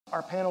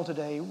Our panel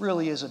today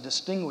really is a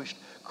distinguished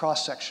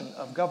cross-section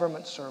of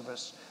government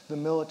service, the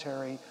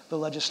military, the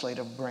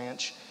legislative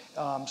branch.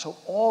 So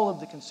all of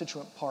the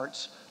constituent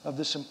parts of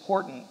this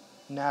important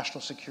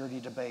national security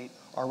debate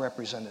are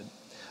represented.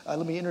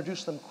 Let me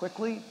introduce them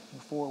quickly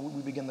before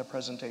we begin the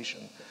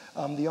presentation.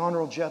 The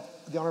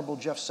Honorable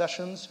Jeff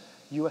Sessions,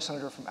 U.S.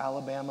 Senator from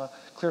Alabama,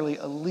 clearly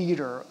a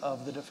leader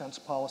of the defense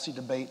policy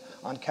debate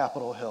on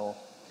Capitol Hill.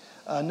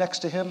 Next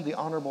to him, the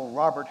Honorable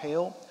Robert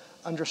Hale,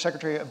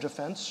 Undersecretary of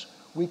Defense.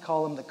 We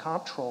call him the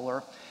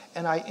Comptroller.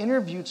 And I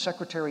interviewed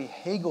Secretary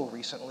Hagel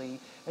recently,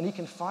 and he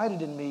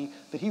confided in me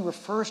that he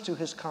refers to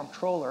his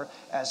comptroller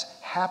as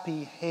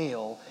Happy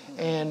Hale,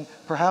 and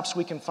perhaps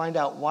we can find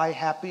out why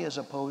happy as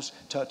opposed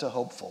to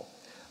hopeful.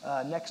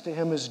 Next to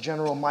him is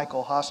General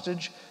Michael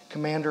Hostage,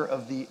 commander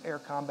of the Air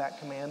Combat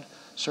Command.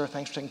 Sir,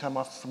 thanks for taking time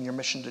off from your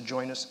mission to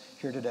join us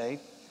here today.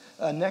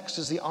 Next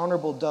is the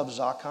Honorable Dov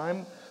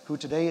Zakheim, who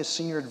today is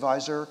senior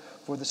advisor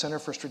for the Center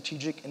for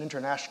Strategic and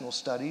International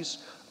Studies,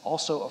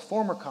 also a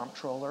former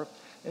comptroller.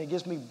 And it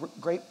gives me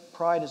great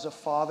pride as a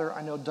father,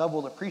 I know Dov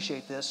will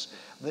appreciate this,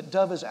 that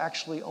Dov is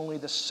actually only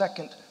the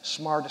second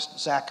smartest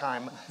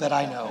Zakheim that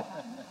I know.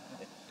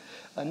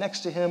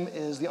 Next to him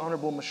is the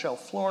Honorable Michelle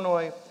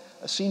Flournoy,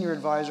 a senior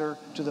advisor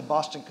to the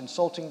Boston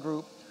Consulting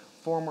Group,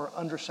 former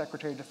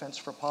Undersecretary of Defense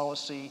for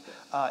Policy.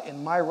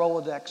 In my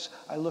Rolodex,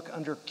 I look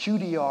under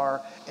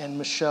QDR, and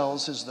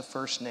Michelle's is the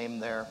first name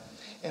there.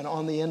 And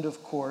on the end,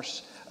 of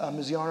course,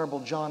 is the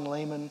Honorable John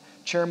Lehman,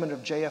 chairman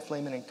of J.F.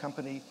 Lehman and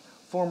Company,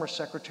 former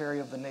Secretary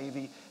of the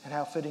Navy, and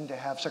how fitting to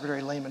have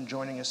Secretary Lehman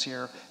joining us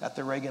here at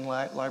the Reagan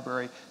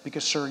Library,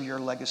 because, sir, your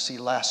legacy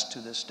lasts to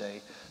this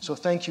day. So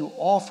thank you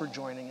all for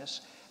joining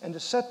us. And to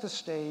set the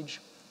stage,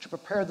 to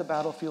prepare the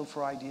battlefield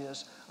for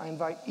ideas, I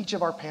invite each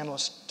of our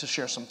panelists to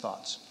share some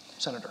thoughts.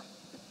 Senator.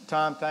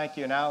 Tom, thank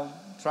you, and I'll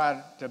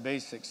try to be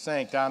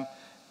succinct. I'm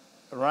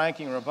a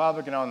ranking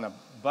Republican on the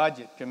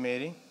Budget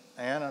Committee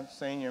and a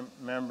senior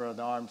member of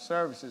the Armed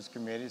Services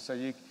Committee, so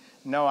you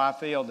know I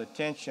feel the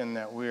tension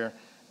that we're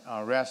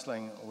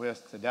wrestling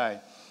with today.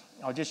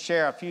 I'll just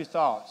share a few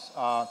thoughts.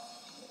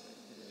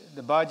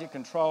 The Budget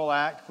Control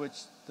Act,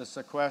 which the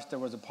sequester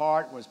was a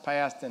part, was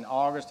passed in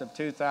August of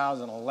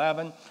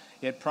 2011.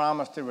 It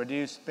promised to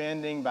reduce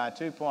spending by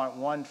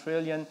 $2.1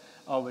 trillion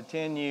over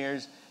 10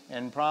 years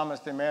and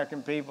promised the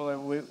American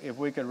people if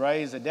we could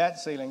raise the debt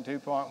ceiling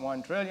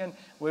 $2.1 trillion,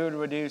 we would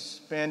reduce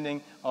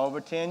spending over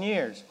 10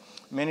 years.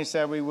 Many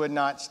said we would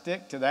not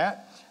stick to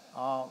that.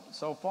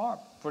 So far,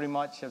 pretty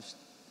much have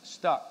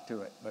stuck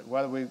to it, but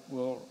whether we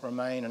will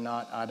remain or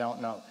not, I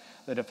don't know.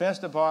 The Defense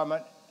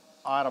Department,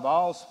 out of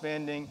all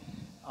spending,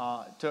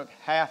 took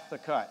half the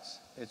cuts.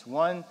 It's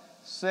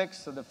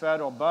 1/6 of the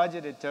federal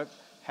budget. It took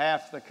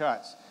half the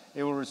cuts.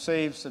 It will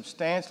receive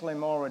substantially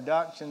more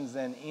reductions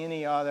than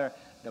any other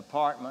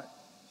department,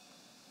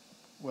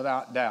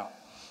 without doubt.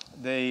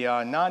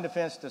 The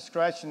non-defense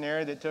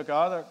discretionary that took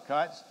other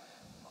cuts,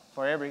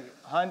 for every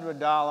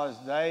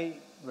 $100 they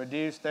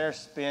reduced their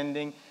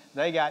spending,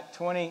 they got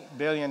 $20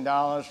 billion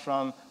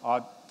from,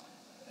 or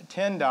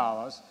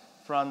 $10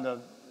 from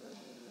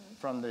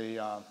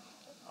the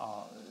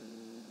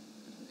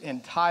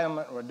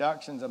entitlement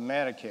reductions of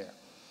Medicare.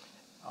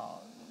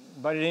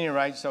 But at any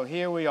rate, so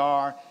here we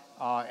are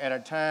at a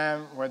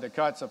time where the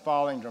cuts are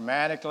falling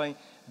dramatically.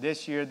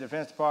 This year, the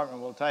Defense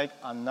Department will take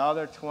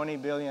another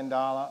 $20 billion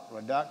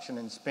reduction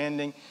in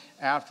spending.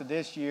 After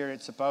this year,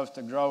 it's supposed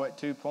to grow at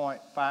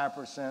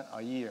 2.5%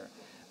 a year.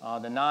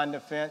 The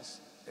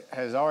non-defense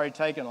has already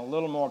taken a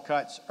little more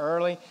cuts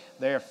early.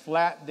 They're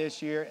flat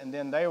this year, and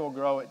then they will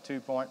grow at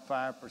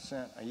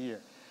 2.5% a year.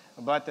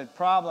 But the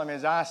problem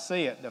is, I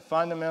see it, the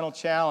fundamental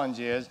challenge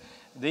is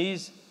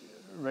these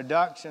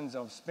reductions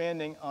of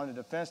spending on the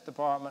Defense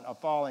Department are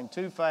falling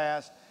too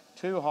fast,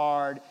 too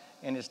hard,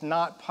 and it's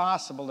not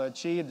possible to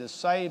achieve the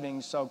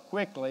savings so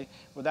quickly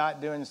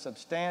without doing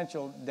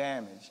substantial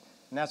damage.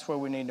 And that's where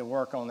we need to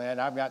work on that.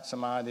 I've got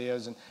some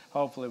ideas, and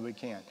hopefully we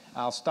can.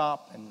 I'll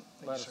stop and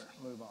let us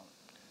move on.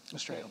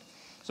 Mr. Hale.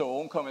 So it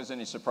won't come as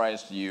any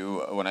surprise to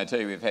you when I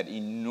tell you we've had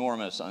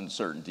enormous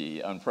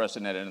uncertainty,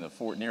 unprecedented in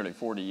the nearly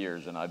 40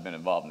 years, and I've been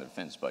involved in the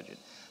defense budget.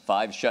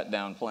 5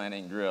 shutdown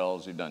planning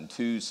drills. We've done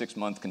 2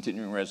 6-month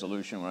continuing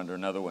resolution. We're under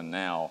another one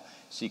now.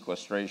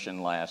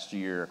 Sequestration last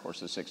year, of course,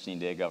 the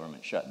 16-day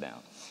government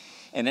shutdown.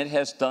 And it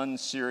has done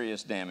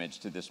serious damage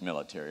to this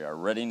military. Our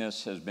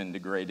readiness has been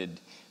degraded.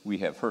 We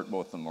have hurt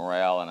both the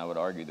morale and, I would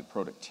argue, the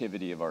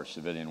productivity of our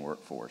civilian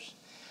workforce.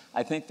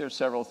 I think there's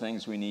several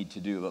things we need to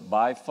do, but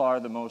by far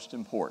the most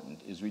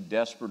important is we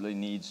desperately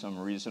need some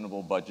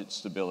reasonable budget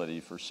stability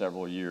for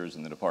several years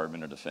in the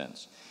Department of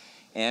Defense.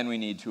 And we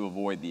need to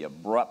avoid the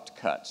abrupt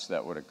cuts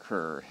that would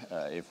occur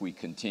if we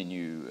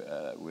continue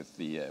with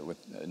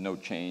no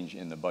change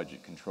in the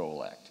Budget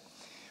Control Act.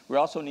 We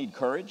also need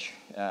courage.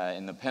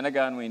 In the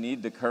Pentagon, we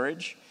need the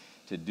courage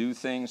to do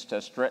things to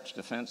stretch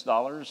defense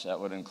dollars. That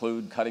would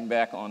include cutting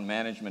back on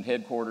management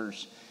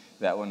headquarters.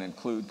 That would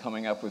include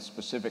coming up with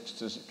specifics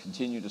to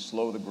continue to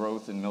slow the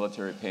growth in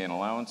military pay and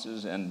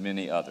allowances, and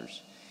many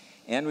others.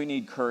 And we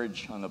need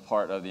courage on the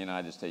part of the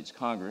United States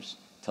Congress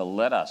to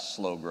let us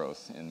slow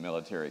growth in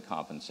military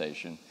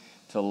compensation,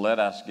 to let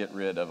us get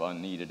rid of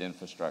unneeded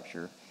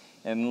infrastructure,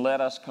 and let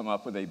us come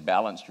up with a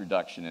balanced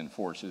reduction in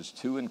forces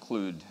to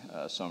include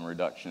some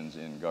reductions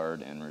in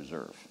Guard and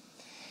Reserve.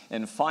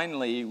 And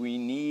finally, we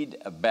need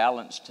a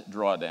balanced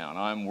drawdown.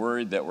 I'm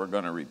worried that we're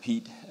going to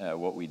repeat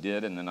what we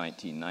did in the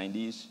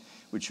 1990s,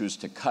 which was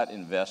to cut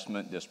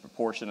investment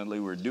disproportionately.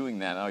 We're doing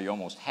that now. You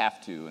almost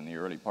have to in the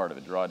early part of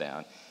a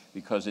drawdown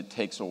because it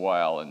takes a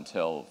while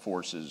until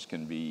forces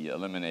can be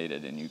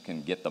eliminated and you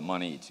can get the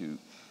money to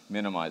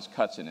minimize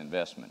cuts in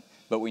investment.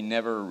 But we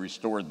never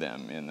restored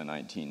them in the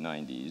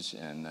 1990s.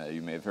 And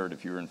you may have heard,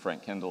 if you were in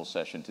Frank Kendall's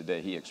session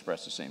today, he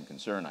expressed the same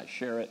concern. I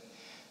share it,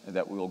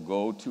 that we'll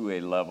go to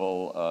a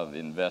level of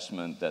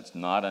investment that's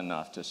not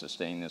enough to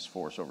sustain this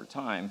force over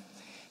time.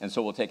 And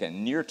so we'll take a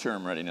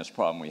near-term readiness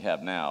problem we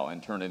have now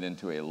and turn it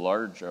into a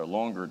larger,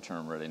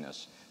 longer-term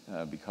readiness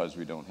because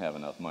we don't have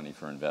enough money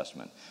for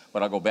investment.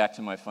 But I'll go back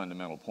to my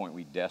fundamental point.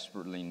 We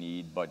desperately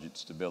need budget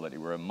stability.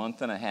 We're a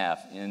month and a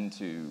half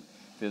into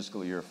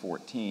fiscal year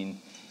 14,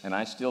 and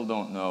I still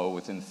don't know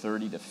within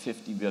 $30 to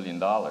 $50 billion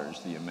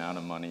the amount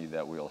of money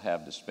that we'll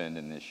have to spend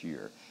in this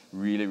year.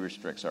 Really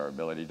restricts our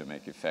ability to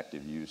make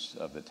effective use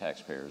of the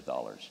taxpayers'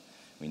 dollars.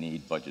 We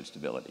need budget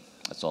stability.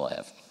 That's all I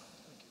have.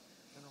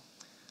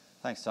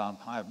 Thanks, Tom.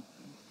 I'm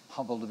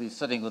humbled to be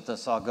sitting with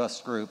this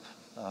august group.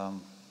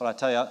 But I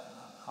tell you,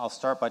 I'll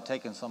start by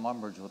taking some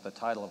umbrage with the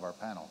title of our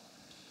panel,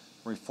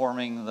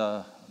 Reforming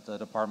the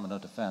Department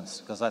of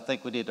Defense, because I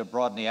think we need to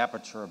broaden the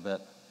aperture a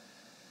bit.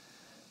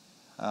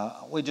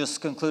 We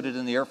just concluded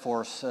in the Air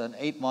Force an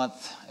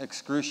 8-month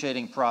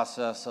excruciating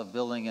process of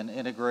building an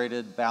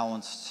integrated,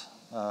 balanced,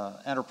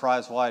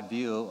 enterprise-wide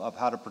view of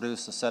how to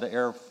produce a set of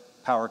air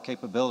power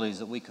capabilities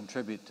that we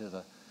contribute to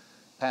the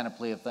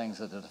panoply of things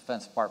that the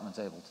Defense Department's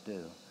able to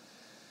do.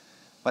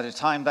 By the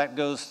time that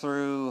goes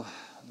through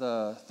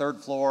the third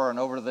floor and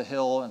over to the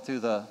Hill and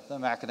through the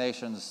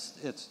machinations,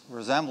 its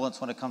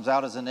resemblance when it comes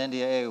out as an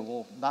NDAA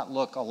will not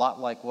look a lot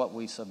like what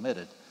we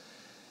submitted.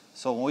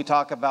 So when we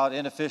talk about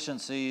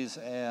inefficiencies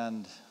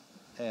and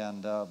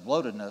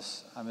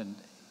bloatedness, I mean,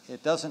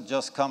 it doesn't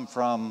just come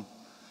from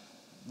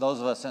those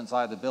of us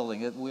inside the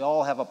building. We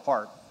all have a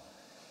part.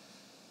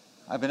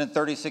 I've been in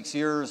 36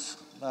 years.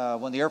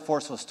 When the Air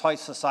Force was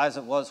twice the size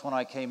it was when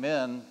I came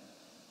in,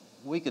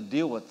 we could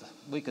deal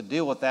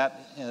with that,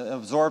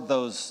 absorb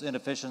those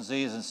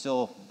inefficiencies, and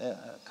still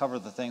cover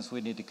the things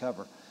we need to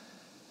cover.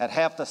 At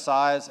half the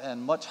size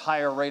and much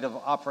higher rate of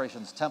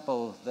operations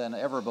tempo than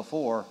ever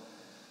before,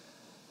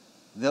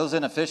 those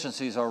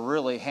inefficiencies are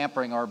really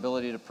hampering our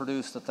ability to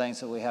produce the things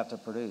that we have to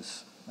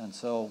produce. And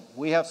so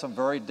we have some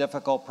very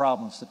difficult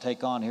problems to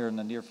take on here in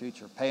the near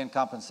future. Pay and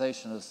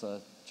compensation, as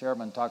the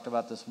chairman talked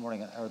about this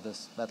morning, or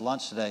at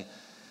lunch today,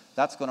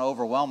 that's going to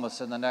overwhelm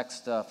us in the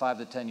next 5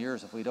 to 10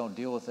 years if we don't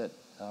deal with it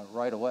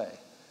right away.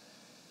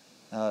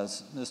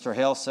 As Mr.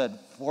 Hale said,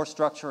 force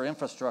structure,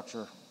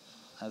 infrastructure.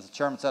 As the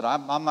chairman said,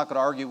 I'm not going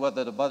to argue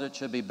whether the budget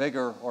should be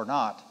bigger or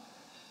not,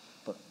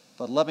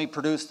 but let me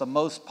produce the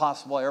most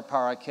possible air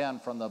power I can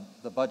from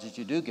the budget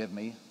you do give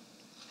me.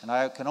 And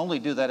I can only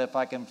do that if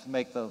I can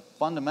make the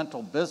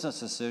fundamental business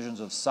decisions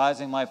of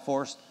sizing my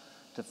force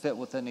to fit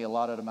within the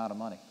allotted amount of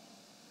money.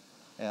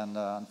 And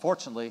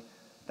unfortunately,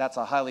 that's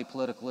a highly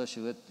political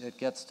issue. It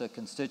gets to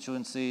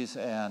constituencies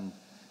and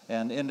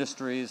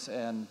industries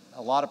and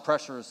a lot of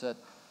pressures that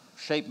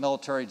shape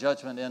military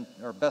judgment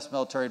or best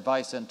military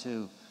advice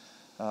into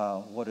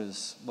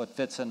what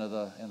fits into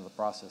the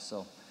process.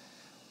 So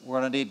we're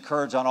going to need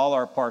courage on all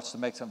our parts to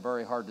make some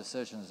very hard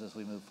decisions as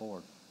we move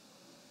forward.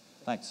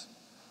 Thanks.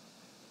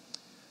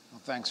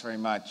 Well, thanks very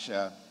much.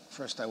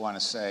 First, I want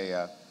to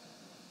say,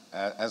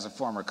 as a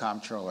former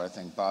comptroller, I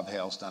think Bob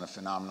Hale's done a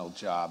phenomenal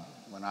job.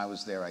 When I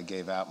was there, I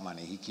gave out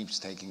money. He keeps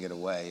taking it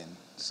away, and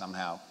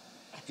somehow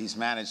he's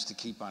managed to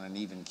keep on an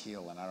even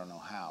keel, and I don't know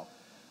how.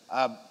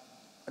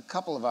 A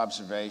couple of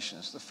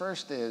observations. The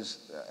first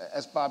is,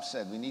 as Bob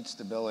said, we need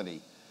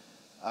stability.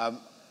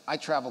 I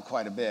travel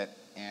quite a bit,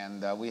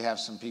 and we have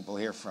some people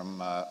here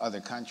from other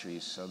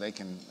countries, so they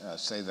can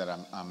say that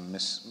I'm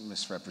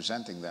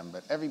misrepresenting them.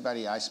 But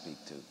everybody I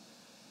speak to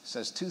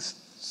says two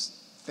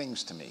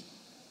things to me.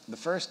 The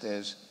first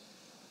is,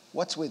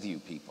 what's with you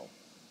people?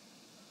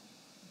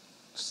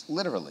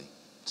 Literally,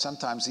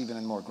 sometimes even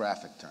in more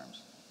graphic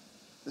terms.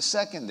 The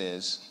second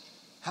is,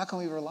 how can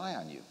we rely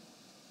on you?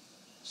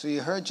 So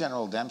you heard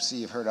General Dempsey,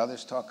 you've heard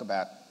others talk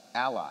about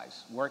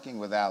allies, working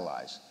with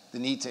allies, the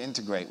need to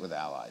integrate with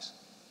allies.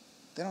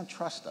 They don't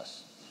trust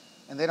us.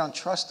 And they don't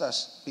trust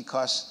us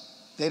because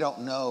they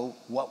don't know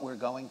what we're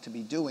going to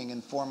be doing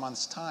in 4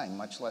 months' time,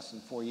 much less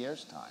in 4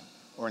 years' time,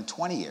 or in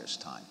 20 years'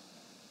 time.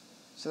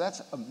 So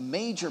that's a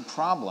major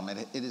problem.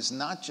 It is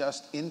not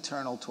just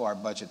internal to our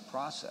budget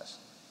process.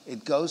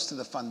 It goes to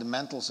the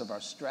fundamentals of our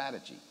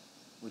strategy,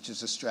 which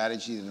is a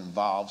strategy that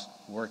involves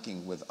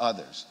working with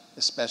others,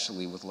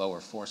 especially with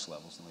lower force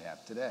levels than we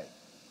have today.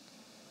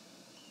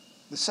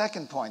 The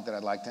second point that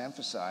I'd like to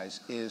emphasize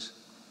is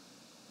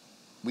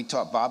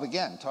Bob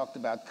again talked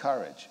about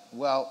courage.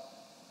 Well,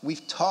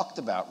 we've talked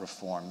about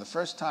reform. The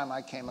first time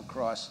I came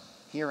across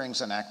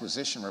hearings on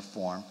acquisition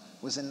reform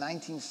was in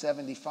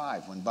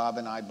 1975 when Bob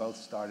and I both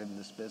started in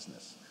this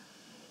business.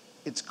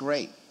 It's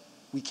great.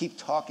 We keep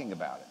talking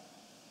about it.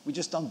 We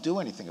just don't do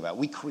anything about it.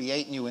 We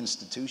create new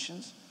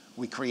institutions.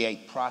 We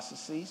create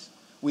processes.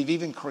 We've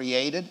even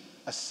created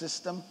a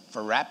system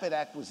for rapid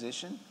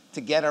acquisition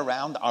to get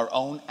around our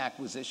own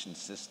acquisition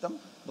system,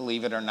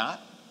 believe it or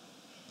not.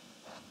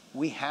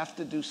 We have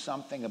to do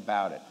something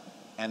about it.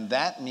 And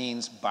that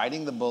means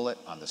biting the bullet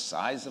on the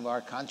size of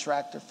our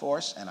contractor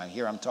force. And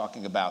here I'm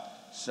talking about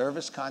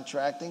service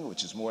contracting,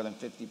 which is more than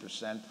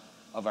 50%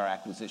 of our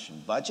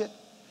acquisition budget.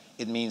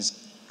 It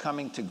means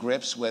coming to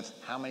grips with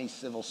how many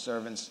civil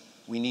servants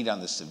we need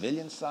on the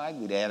civilian side.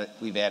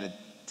 We've added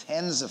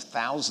tens of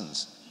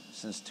thousands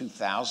since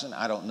 2000.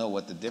 I don't know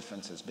what the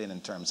difference has been in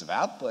terms of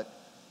output,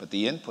 but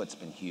the input's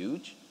been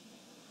huge.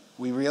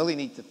 We really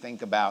need to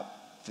think about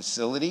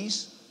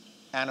facilities,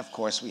 and of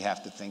course we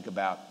have to think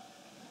about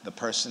the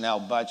personnel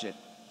budget,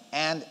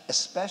 and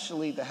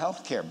especially the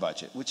healthcare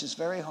budget, which is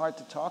very hard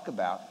to talk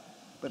about,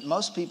 but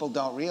most people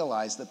don't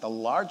realize that the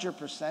larger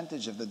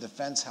percentage of the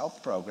defense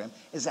health program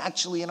is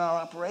actually in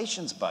our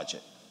operations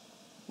budget,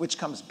 which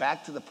comes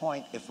back to the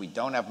point, if we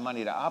don't have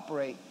money to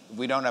operate, if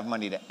we don't have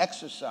money to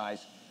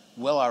exercise,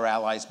 will our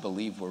allies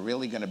believe we're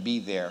really going to be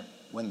there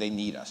when they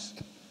need us?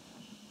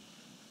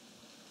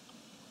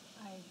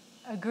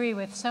 I agree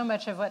with so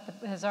much of what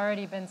has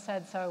already been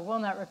said, so I will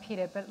not repeat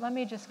it, but let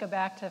me just go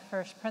back to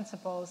first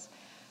principles.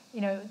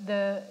 You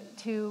know,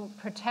 to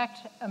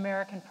protect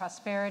American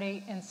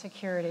prosperity and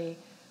security,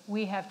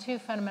 we have two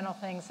fundamental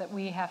things that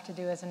we have to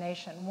do as a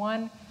nation.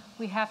 One,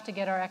 we have to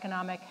get our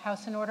economic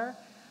house in order,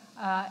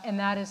 and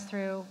that is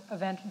through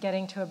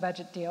getting to a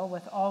budget deal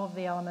with all of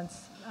the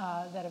elements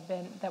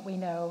that we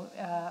know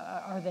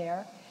are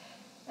there.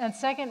 And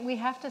second, we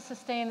have to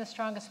sustain the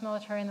strongest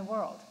military in the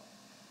world.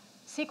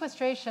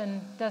 Sequestration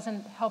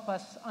doesn't help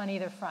us on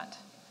either front.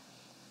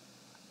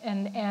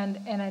 And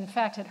in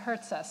fact, it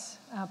hurts us,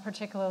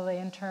 particularly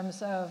in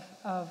terms of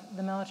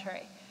the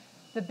military.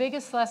 The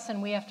biggest lesson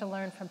we have to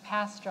learn from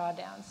past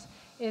drawdowns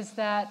is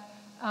that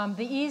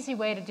the easy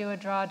way to do a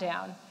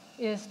drawdown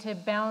is to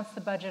balance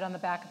the budget on the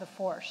back of the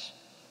force.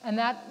 And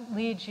that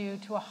leads you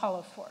to a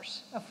hollow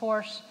force, a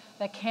force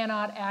that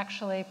cannot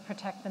actually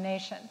protect the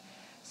nation.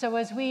 So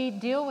as we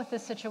deal with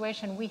this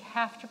situation, we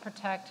have to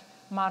protect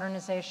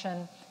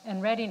modernization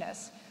and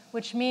readiness,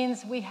 which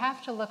means we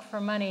have to look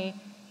for money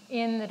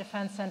in the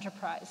defense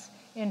enterprise,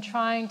 in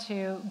trying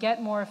to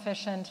get more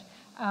efficient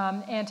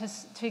and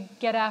to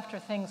get after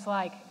things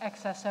like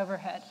excess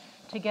overhead,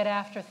 to get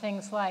after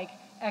things like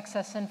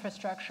excess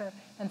infrastructure,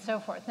 and so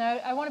forth. Now,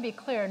 I want to be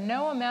clear,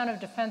 no amount of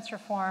defense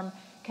reform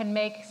can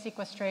make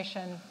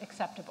sequestration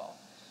acceptable.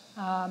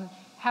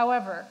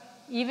 However,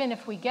 even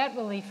if we get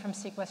relief from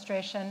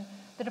sequestration,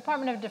 the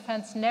Department of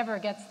Defense never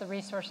gets the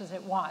resources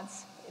it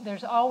wants.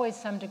 There's always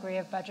some degree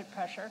of budget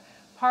pressure.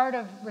 Part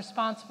of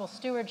responsible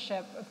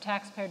stewardship of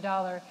taxpayer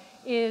dollar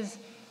is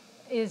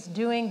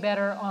doing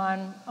better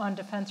on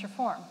defense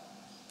reform.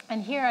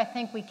 And here I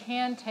think we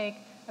can take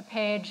a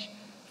page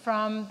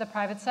from the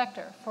private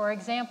sector. For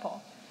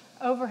example,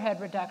 overhead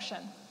reduction.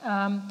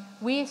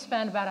 We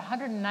spend about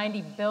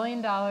 $190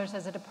 billion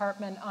as a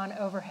department on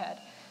overhead.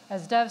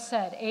 As Dov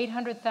said,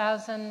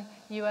 800,000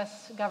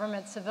 US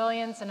government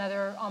civilians,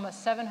 another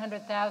almost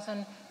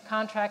 700,000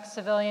 contract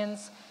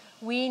civilians.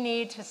 We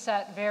need to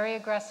set very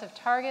aggressive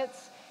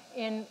targets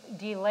in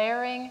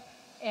delayering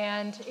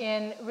and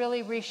in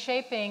really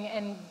reshaping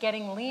and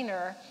getting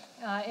leaner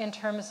in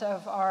terms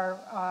of our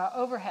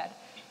overhead.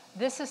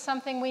 This is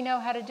something we know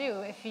how to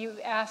do. If you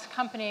ask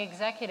company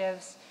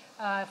executives,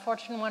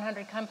 Fortune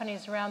 100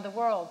 companies around the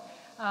world,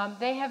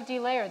 they have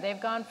delayered. They've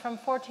gone from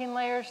 14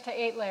 layers to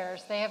 8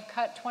 layers. They have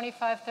cut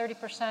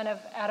 25–30%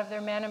 out of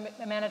their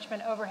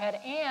management overhead,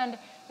 and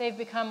they've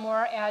become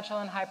more agile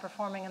and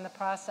high-performing in the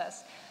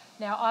process.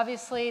 Now,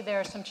 obviously, there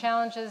are some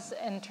challenges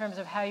in terms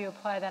of how you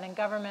apply that in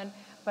government,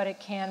 but it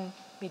can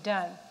be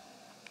done.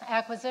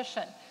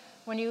 Acquisition.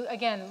 When you,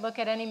 again, look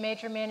at any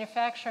major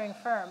manufacturing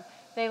firm,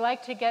 they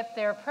like to get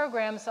their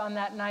programs on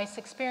that nice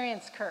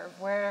experience curve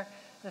where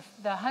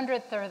the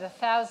 100th or the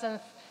 1,000th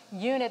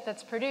unit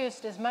that's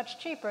produced is much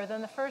cheaper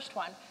than the first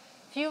one.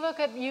 If you look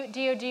at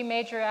DoD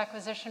major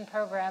acquisition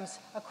programs,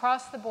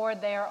 across the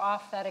board, they are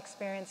off that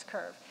experience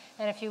curve.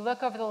 And if you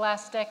look over the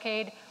last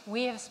decade,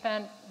 we have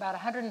spent about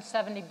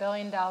 $170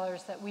 billion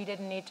that we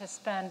didn't need to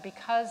spend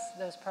because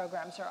those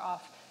programs are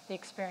off the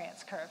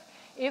experience curve.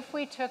 If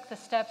we took the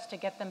steps to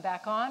get them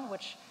back on,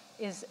 which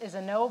is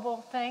a knowable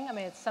thing, I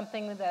mean, it's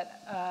something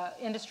that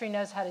industry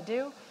knows how to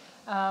do,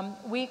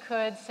 we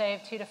could save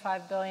 $2 to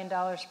 $5 billion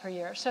per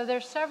year. So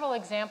there's several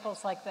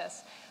examples like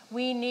this.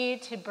 We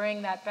need to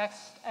bring that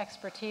best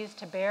expertise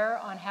to bear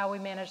on how we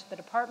manage the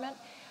department,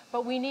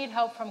 but we need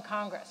help from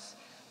Congress.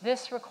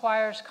 This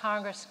requires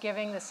Congress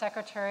giving the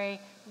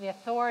Secretary the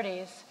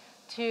authorities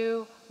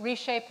to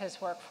reshape his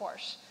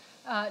workforce,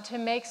 to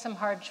make some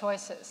hard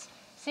choices.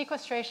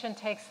 Sequestration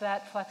takes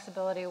that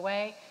flexibility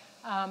away.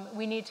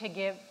 We need to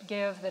give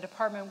the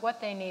department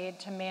what they need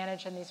to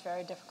manage in these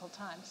very difficult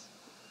times.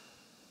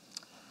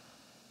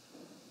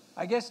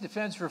 I guess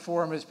defense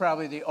reform is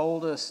probably the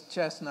oldest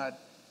chestnut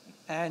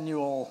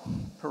annual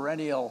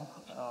perennial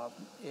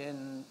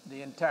in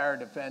the entire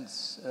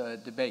defense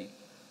debate.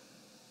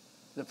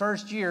 The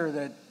first year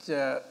that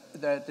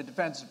the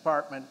Defense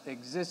Department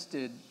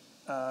existed,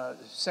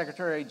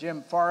 Secretary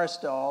Jim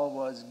Forrestal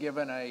was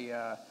given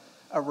a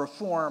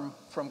reform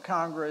from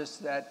Congress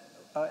that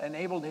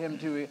enabled him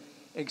to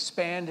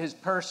expand his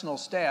personal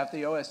staff,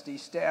 the OSD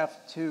staff,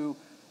 to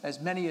as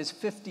many as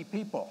 50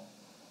 people.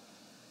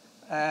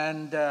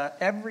 And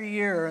every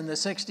year in the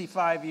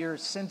 65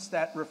 years since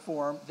that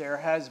reform, there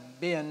has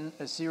been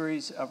a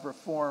series of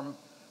reform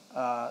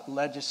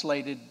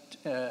legislated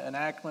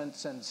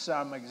enactments and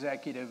some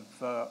executive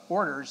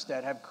orders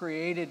that have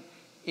created,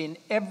 in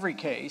every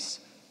case,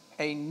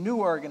 a new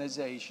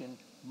organization,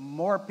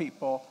 more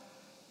people,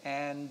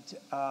 and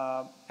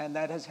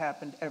that has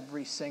happened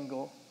every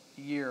single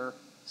year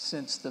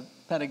since the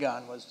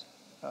Pentagon was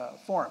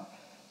formed.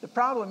 The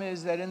problem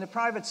is that in the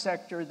private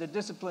sector, the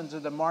disciplines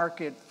of the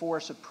market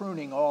force a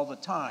pruning all the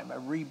time,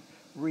 a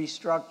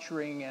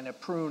restructuring and a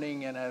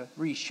pruning and a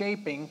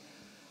reshaping,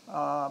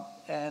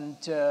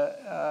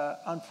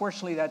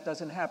 unfortunately that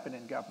doesn't happen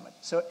in government.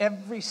 So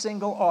every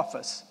single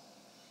office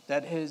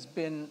that has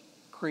been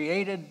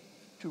created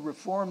to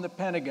reform the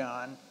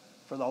Pentagon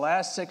for the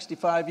last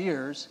 65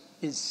 years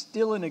is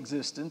still in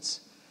existence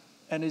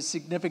and is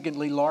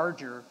significantly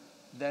larger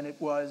than it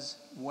was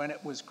when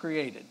it was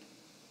created.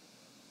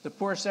 The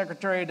poor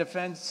Secretary of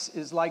Defense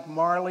is like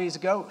Marley's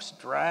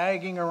ghost,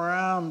 dragging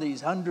around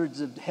these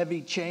hundreds of heavy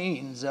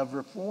chains of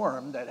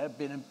reform that have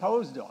been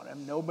imposed on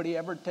him. Nobody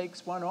ever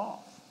takes one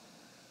off.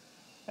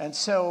 And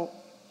so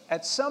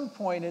at some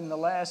point in the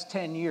last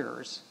 10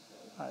 years,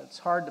 it's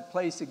hard to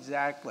place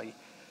exactly,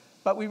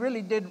 but we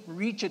really did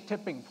reach a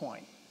tipping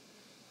point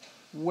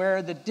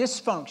where the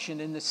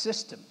dysfunction in the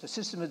system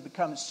has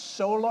become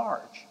so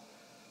large,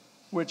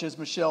 which, as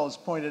Michelle has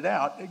pointed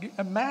out,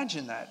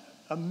 imagine that,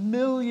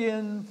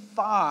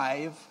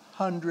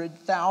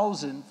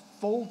 1,500,000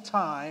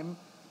 full-time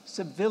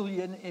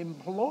civilian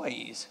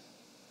employees.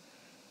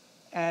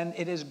 And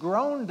it has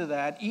grown to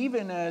that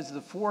even as the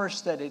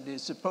force that it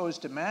is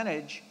supposed to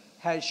manage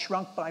has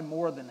shrunk by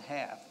more than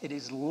half. It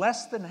is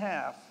less than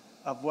half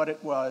of what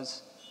it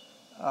was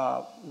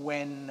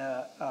when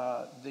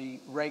the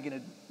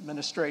Reagan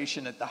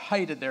administration, at the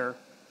height of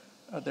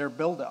their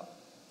buildup.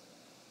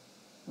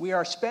 We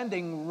are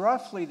spending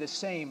roughly the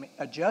same,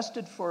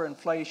 adjusted for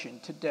inflation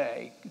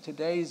today.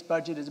 Today's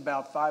budget is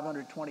about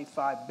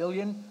 $525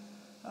 billion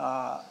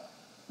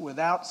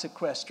without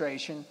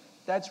sequestration.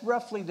 That's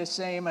roughly the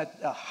same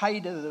at the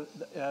height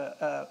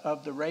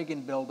of the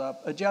Reagan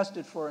buildup,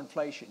 adjusted for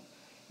inflation.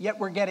 Yet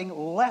we're getting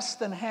less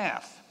than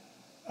half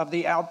of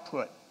the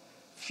output,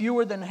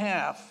 fewer than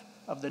half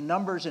of the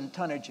numbers and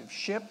tonnage of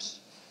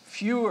ships,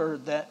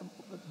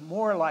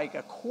 more like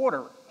a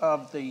quarter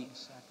of the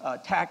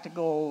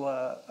tactical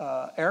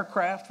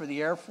aircraft for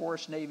the Air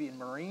Force, Navy, and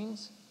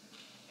Marines,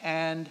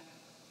 and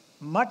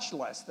much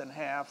less than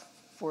half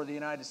for the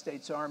United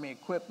States Army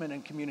equipment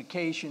and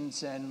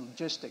communications and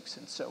logistics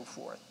and so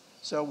forth.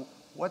 So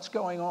what's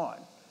going on?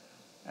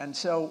 And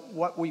so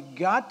what we've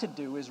got to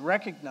do is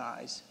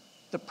recognize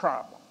the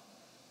problem,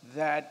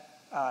 that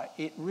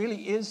it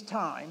really is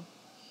time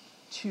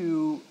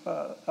to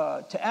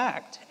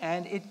act,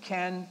 and it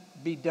can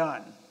be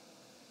done.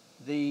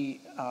 The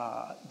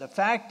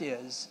fact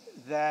is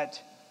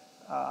that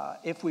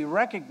if we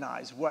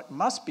recognize what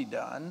must be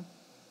done,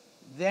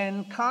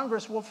 then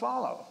Congress will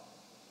follow.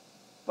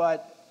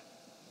 But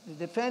the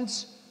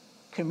defense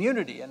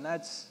community, and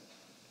that's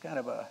kind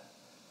of a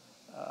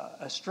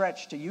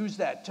stretch to use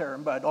that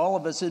term, but all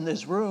of us in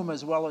this room,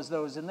 as well as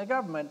those in the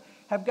government,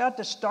 have got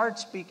to start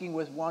speaking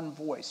with one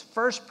voice.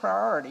 First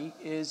priority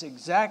is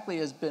exactly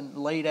as been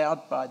laid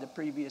out by the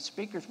previous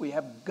speakers. We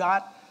have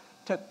got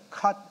to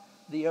cut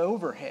the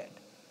overhead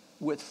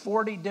with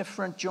 40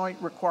 different joint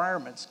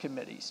requirements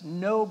committees.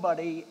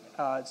 Nobody,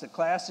 it's a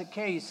classic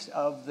case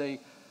of the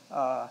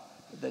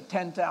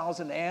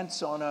 10,000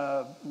 ants on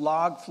a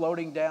log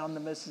floating down the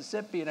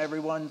Mississippi and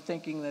everyone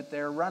thinking that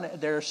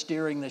they're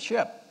steering the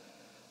ship.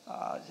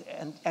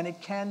 And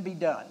it can be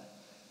done.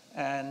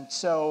 And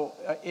so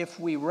if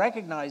we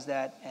recognize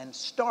that and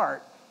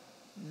start,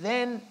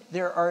 then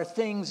there are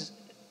things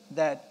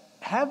that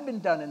have been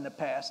done in the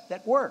past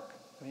that work.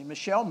 I mean,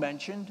 Michelle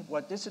mentioned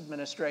what this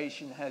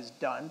administration has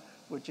done,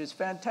 which is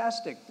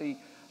fantastic. The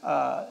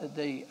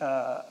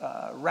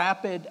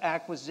rapid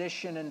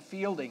acquisition and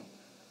fielding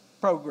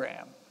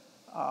program.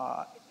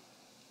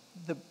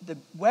 The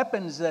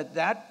weapons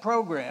that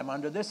program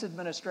under this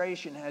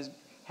administration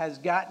has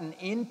gotten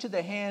into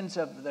the hands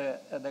of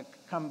the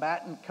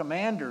combatant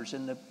commanders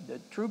and the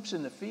troops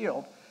in the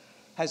field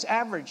has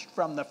averaged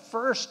from the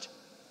first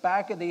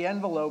back of the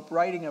envelope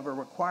writing of a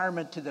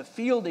requirement to the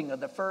fielding of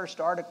the first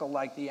article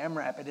like the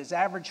MRAP. It has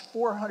averaged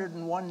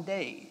 401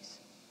 days.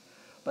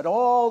 But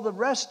all the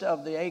rest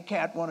of the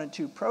ACAT 1 and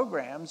 2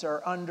 programs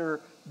are under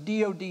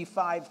DOD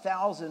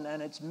 5000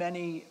 and its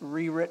many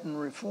rewritten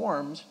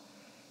reforms.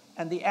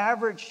 And the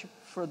average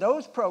for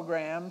those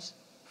programs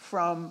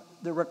from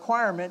the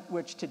requirement,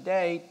 which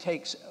today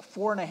takes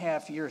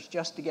 4.5 years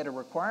just to get a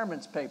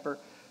requirements paper,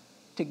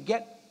 to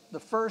get the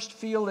first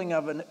fielding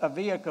of a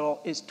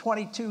vehicle is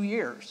 22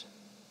 years.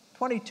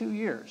 22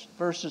 years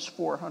versus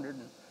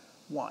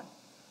 401.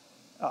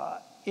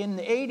 In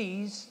the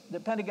 80s, the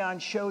Pentagon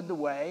showed the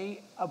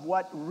way of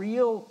what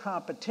real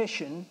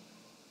competition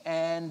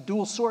and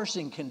dual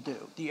sourcing can do.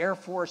 The Air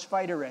Force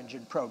fighter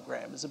engine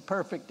program is a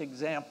perfect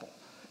example.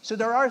 So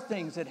there are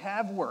things that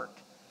have worked,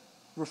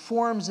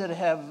 reforms that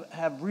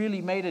have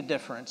really made a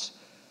difference.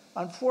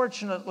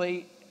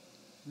 Unfortunately,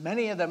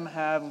 many of them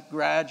have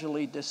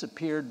gradually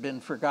disappeared,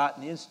 been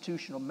forgotten. The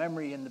institutional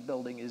memory in the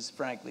building is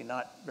frankly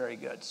not very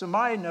good. So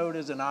my note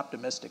is an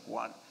optimistic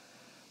one.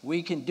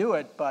 We can do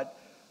it, but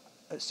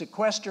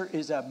sequester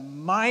is a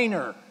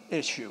minor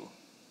issue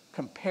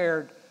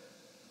compared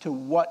to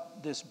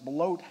what this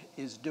bloat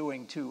is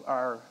doing to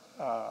our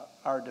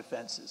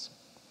defenses.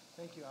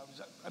 Thank you.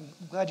 I'm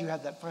glad you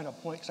had that final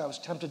point, because I was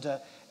tempted to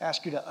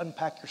ask you to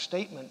unpack your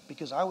statement,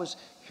 because I was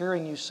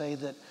hearing you say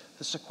that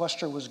the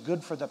sequester was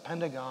good for the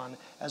Pentagon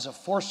as a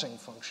forcing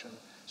function.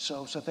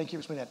 So thank you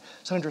for explaining that.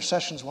 Senator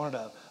Sessions wanted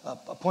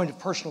a point of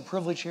personal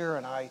privilege here,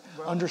 and I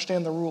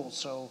understand the rules,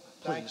 so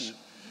please. Thank you.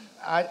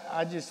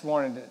 I just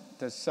wanted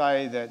to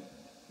say that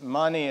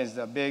money is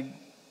the big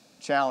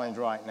challenge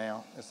right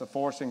now. It's a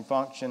forcing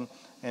function,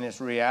 and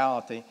it's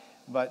reality.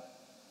 But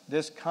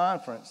this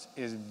conference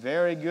is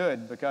very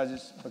good, because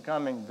it's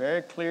becoming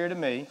very clear to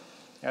me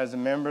as a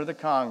member of the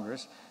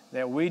Congress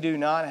that we do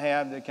not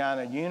have the kind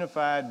of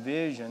unified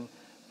vision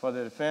for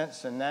the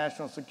defense and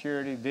national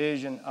security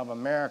vision of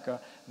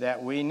America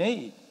that we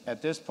need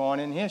at this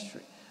point in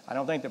history. I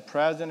don't think the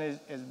President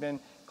has been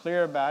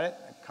clear about it.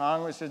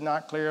 Congress is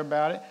not clear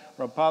about it.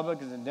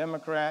 Republicans and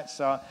Democrats,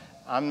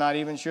 I'm not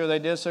even sure they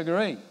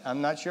disagree.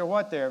 I'm not sure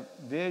what their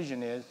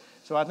vision is.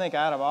 So I think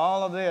out of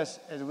all of this,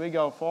 as we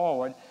go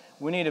forward,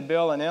 we need to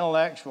build an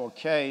intellectual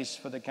case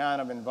for the kind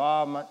of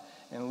involvement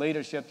and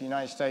leadership the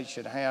United States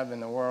should have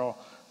in the world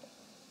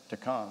to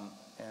come.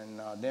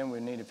 And then we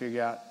need to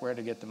figure out where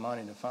to get the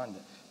money to fund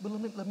it. But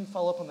let me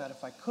follow up on that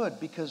if I could,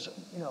 because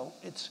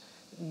it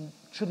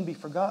shouldn't be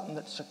forgotten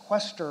that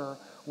sequester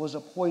was a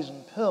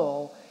poison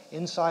pill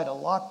inside a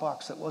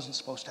lockbox that wasn't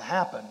supposed to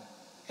happen,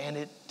 and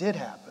it did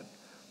happen.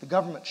 The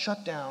government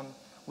shutdown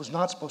was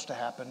not supposed to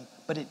happen,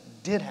 but it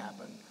did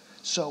happen.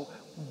 So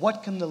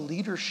what can the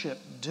leadership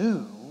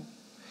do?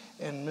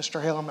 And Mr.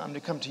 Hale, I'm going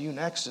to come to you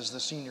next as the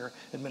senior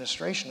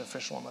administration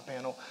official on the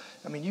panel.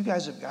 I mean, you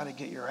guys have got to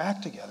get your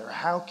act together.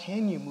 How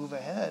can you move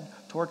ahead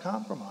toward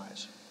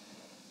compromise?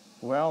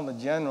 Well, the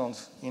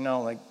generals,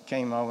 they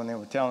came over and they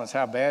were telling us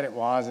how bad it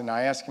was, and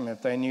I asked them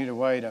if they knew the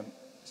way to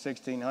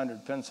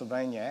 1600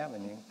 Pennsylvania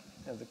Avenue.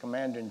 As the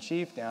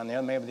commander-in-chief down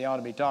there, maybe they ought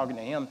to be talking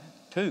to him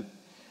too.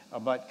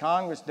 But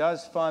Congress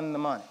does fund the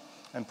money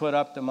and put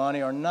up the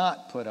money or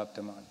not put up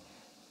the money.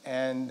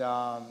 And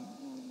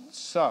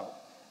so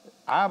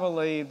I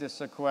believe the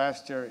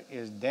sequester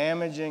is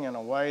damaging in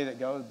a way that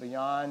goes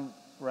beyond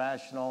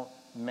rational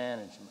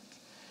management.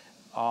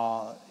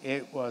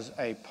 It was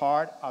a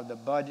part of the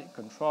Budget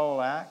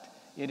Control Act.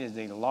 It is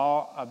the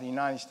law of the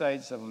United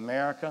States of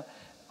America,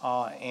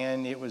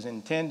 and it was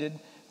intended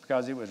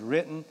because it was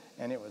written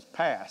and it was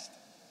passed.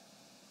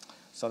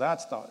 So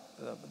that's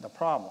the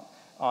problem.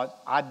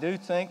 I do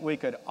think we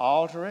could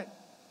alter it.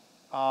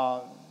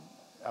 I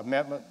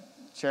met with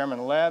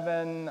Chairman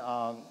Levin,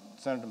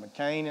 Senator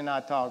McCain and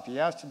I talked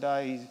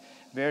yesterday. He's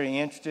very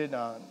interested.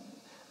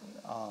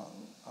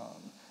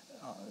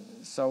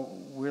 So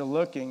we're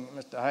looking,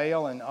 Mr.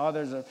 Hale and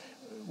others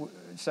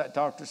have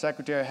talked to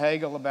Secretary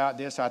Hagel about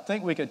this. I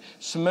think we could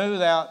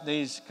smooth out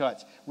these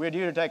cuts. We're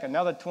due to take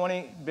another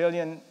 $20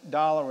 billion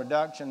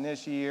reduction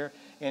this year,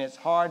 and it's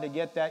hard to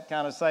get that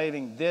kind of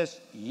saving this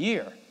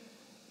year.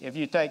 If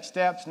you take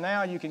steps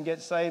now, you can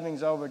get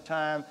savings over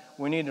time.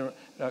 We need to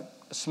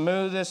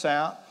smooth this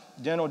out.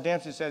 General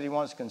Dempsey said he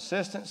wants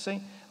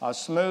consistency. A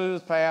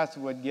smooth path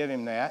would give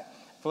him that.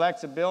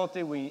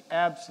 Flexibility, we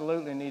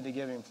absolutely need to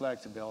give him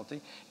flexibility.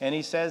 And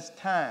he says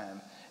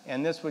time,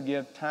 and this would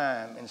give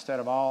time instead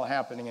of all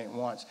happening at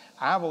once.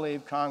 I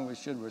believe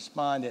Congress should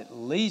respond at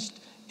least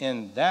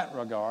in that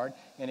regard,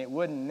 and it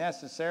wouldn't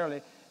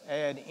necessarily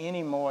add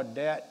any more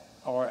debt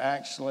or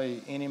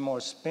actually any more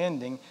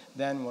spending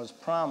than was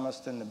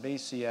promised in the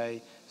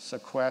BCA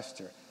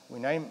sequester.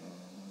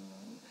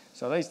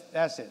 So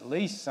that's at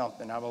least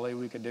something I believe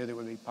we could do that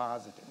would be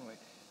positive.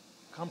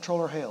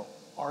 Comptroller Hale,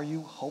 are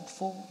you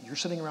hopeful? You're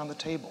sitting around the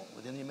table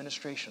within the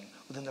administration,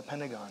 within the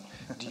Pentagon.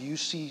 Do you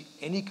see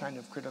any kind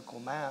of critical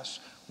mass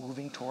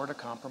moving toward a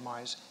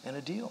compromise and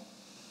a deal?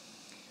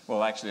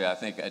 Well, actually, I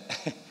think I'd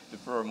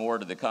defer more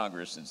to the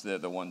Congress since they're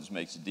the ones who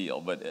makes the deal.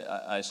 But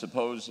I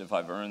suppose if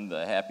I've earned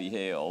the happy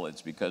hail,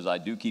 it's because I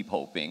do keep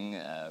hoping.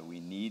 We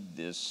need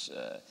this.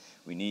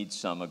 We need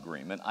some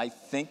agreement. I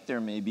think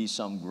there may be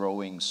some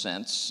growing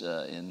sense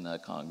in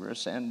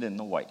Congress and in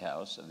the White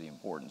House of the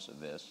importance of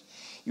this.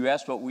 You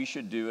asked what we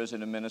should do as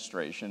an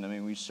administration. I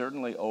mean, we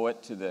certainly owe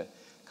it to the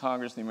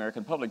Congress, the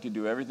American public, to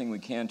do everything we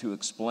can to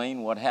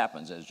explain what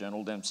happens. As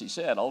General Dempsey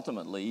said,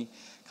 ultimately,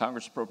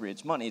 Congress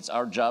appropriates money. It's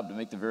our job to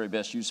make the very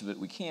best use of it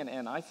we can,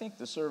 and I think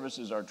the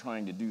services are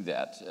trying to do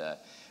that.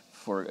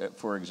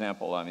 For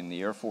example, I mean,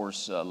 the Air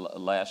Force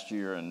last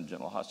year, and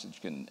General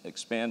Hostage can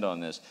expand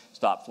on this,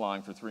 stopped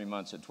flying for 3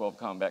 months at 12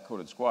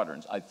 combat-coded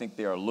squadrons. I think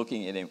they are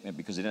looking at it,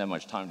 because they didn't have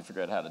much time to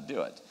figure out how to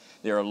do it.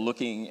 They are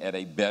looking at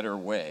a better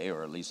way,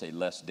 or at least a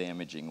less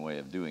damaging way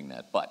of doing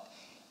that. But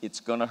it's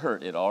going to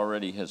hurt. It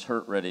already has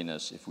hurt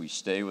readiness. If we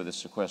stay with a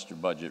sequester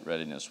budget,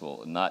 readiness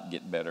will not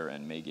get better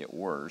and may get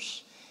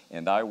worse.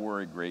 And I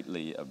worry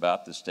greatly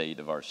about the state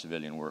of our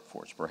civilian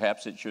workforce.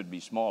 Perhaps it should be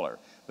smaller,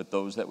 but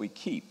those that we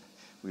keep,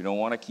 we don't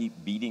want to keep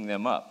beating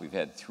them up. We've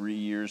had 3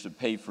 years of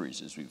pay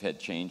freezes. We've had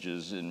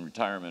changes in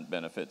retirement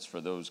benefits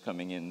for those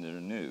coming in that are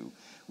new.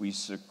 We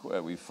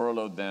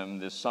furloughed them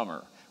this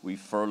summer. We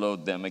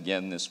furloughed them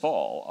again this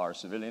fall. Our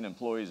civilian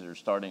employees are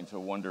starting to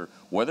wonder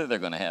whether they're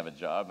going to have a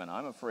job, and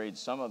I'm afraid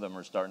some of them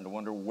are starting to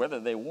wonder whether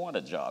they want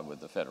a job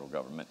with the federal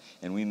government,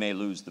 and we may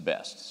lose the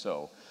best.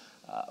 So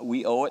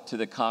we owe it to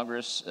the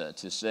Congress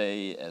to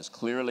say as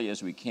clearly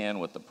as we can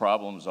what the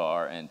problems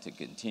are and to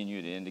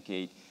continue to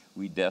indicate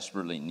we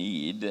desperately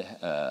need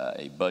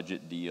a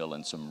budget deal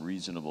and some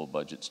reasonable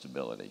budget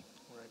stability.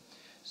 Right.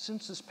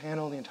 Since this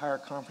panel, the entire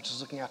conference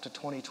is looking out to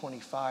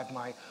 2025,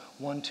 my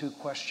 1-2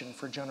 question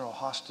for General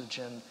Hostage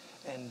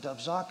and Dov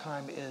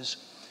Zakheim is,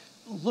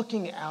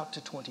 looking out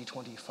to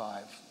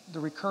 2025, the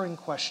recurring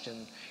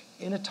question,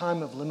 in a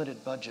time of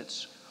limited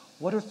budgets,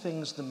 what are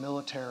things the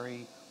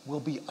military will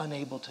be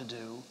unable to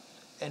do,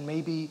 and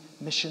maybe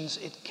missions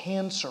it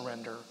can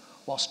surrender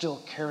while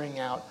still carrying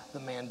out the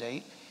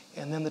mandate?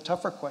 And then the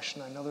tougher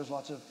question, I know there's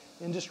lots of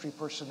industry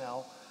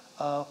personnel,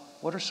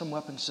 what are some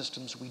weapon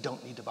systems we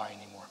don't need to buy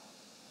anymore?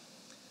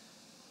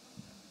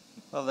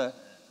 Well,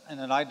 in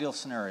an ideal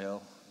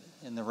scenario,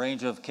 in the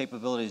range of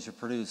capabilities you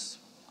produce,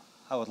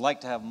 I would like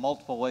to have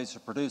multiple ways to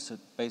produce it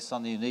based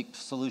on the unique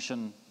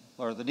solution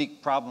or the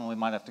unique problem we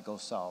might have to go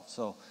solve.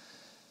 So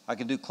I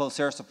can do close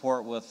air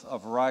support with a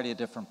variety of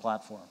different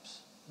platforms,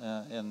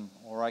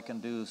 or I can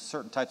do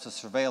certain types of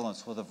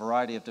surveillance with a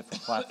variety of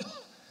different platforms.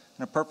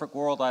 In a perfect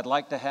world, I'd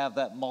like to have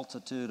that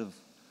multitude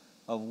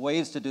of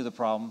ways to do the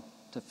problem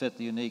to fit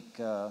the unique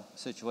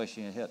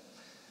situation you hit.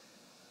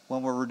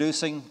 When we're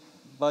reducing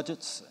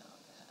budgets,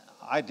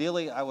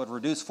 ideally I would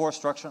reduce force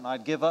structure and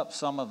I'd give up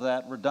some of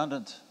that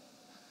redundant's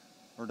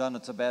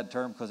a bad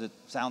term because it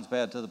sounds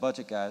bad to the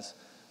budget guys,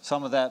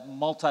 some of that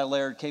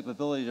multi-layered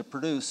capability to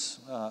produce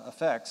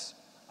effects.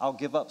 I'll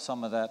give up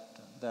some of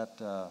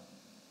that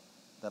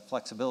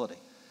flexibility.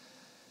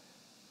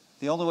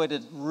 The only way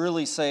to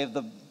really save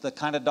the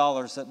kind of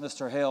dollars that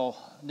Mr. Hale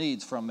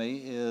needs from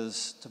me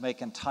is to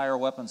make entire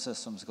weapon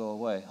systems go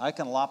away. I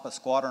can lop a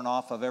squadron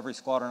off of every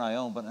squadron I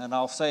own, and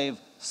I'll save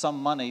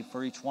some money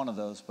for each one of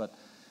those, but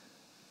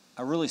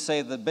I really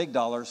save the big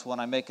dollars when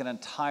I make an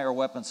entire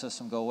weapon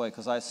system go away,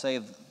 because I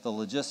save the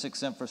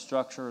logistics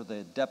infrastructure,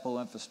 the depot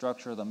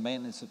infrastructure, the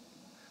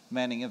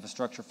manning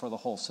infrastructure for the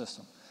whole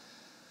system.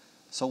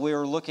 So we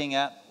are looking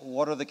at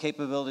what are the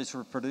capabilities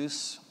we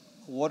produce,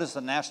 what does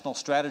the national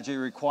strategy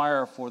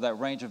require for that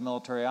range of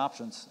military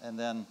options, and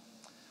then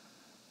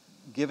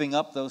giving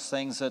up those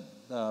things that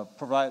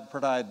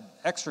provide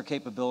extra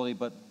capability,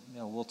 but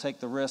we'll take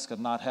the risk of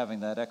not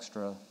having that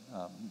extra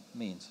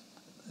means.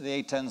 The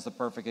A-10 is the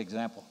perfect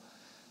example.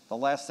 The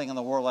last thing in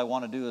the world I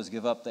want to do is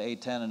give up the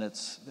A-10 and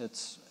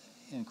its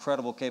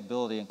incredible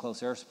capability in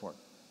close air support.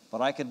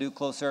 But I can do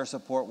close air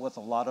support with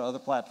a lot of other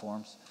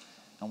platforms,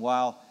 and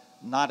while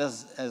not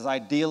as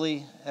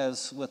ideally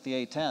as with the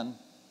A-10,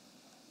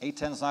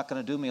 A-10 is not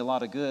going to do me a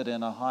lot of good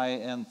in a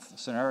high-end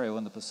scenario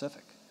in the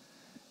Pacific.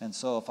 And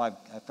so if I've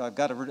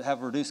got to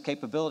have reduced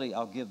capability,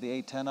 I'll give the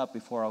A-10 up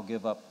before I'll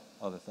give up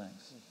other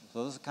things.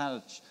 So this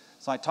is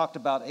so I talked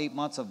about 8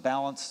 months of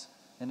balance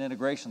and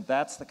integration.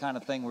 That's the kind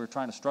of thing we're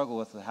trying to struggle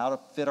with, how to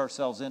fit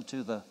ourselves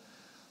into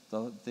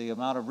the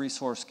amount of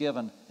resource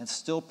given and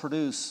still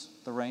produce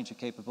the range of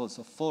capabilities,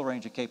 the full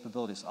range of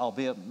capabilities,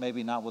 albeit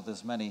maybe not with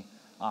as many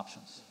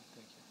options.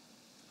 Thank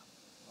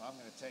you. Well, I'm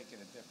going to take it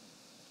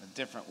a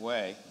different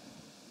way.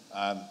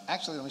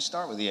 Actually, let me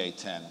start with the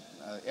A-10.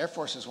 Air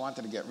Force has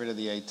wanted to get rid of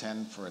the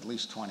A-10 for at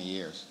least 20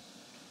 years.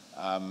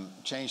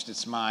 Changed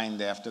its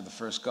mind after the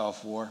first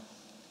Gulf War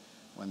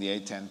when the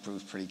A-10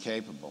 proved pretty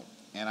capable.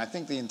 And I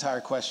think the entire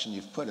question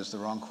you've put is the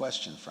wrong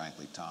question,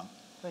 frankly, Tom.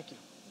 Thank you.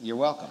 You're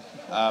welcome.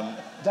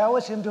 That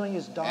was him doing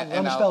his Don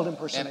Rumsfeld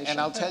impersonation.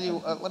 And I'll tell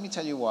you, let me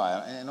tell you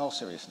why, in all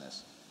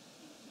seriousness.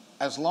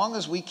 As long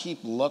as we keep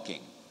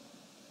looking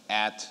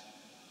at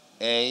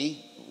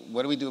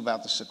what do we do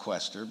about the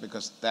sequester?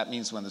 Because that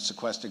means when the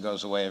sequester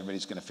goes away,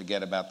 everybody's going to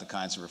forget about the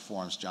kinds of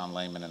reforms John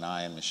Lehman and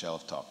I and Michelle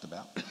have talked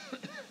about.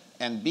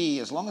 And B,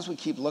 as long as we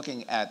keep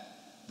looking at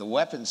the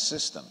weapon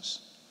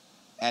systems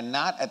and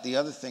not at the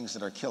other things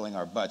that are killing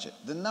our budget.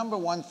 The number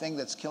one thing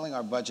that's killing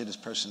our budget is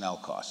personnel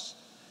costs.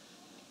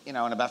 In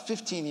about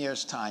 15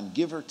 years' time,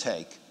 give or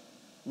take,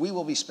 we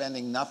will be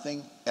spending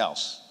nothing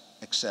else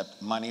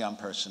except money on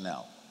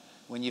personnel.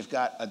 when you've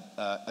got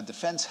a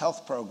defense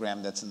health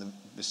program that's in the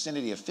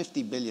vicinity of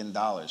 $50 billion,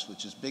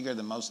 which is bigger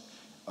than most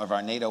of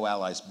our NATO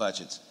allies'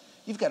 budgets,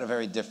 you've got a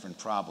very different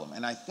problem.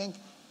 And I think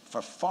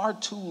for far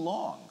too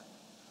long,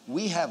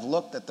 we have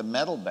looked at the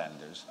metal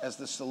benders as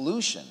the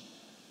solution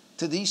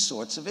to these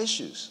sorts of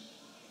issues.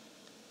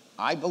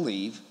 I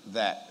believe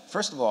that,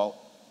 first of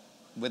all,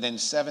 within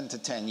 7 to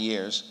 10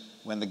 years,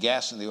 when the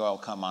gas and the oil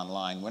come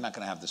online, we're not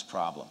going to have this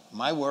problem.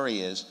 My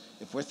worry is,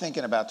 if we're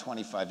thinking about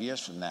 25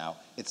 years from now,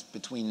 it's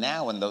between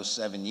now and those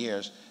 7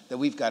 years that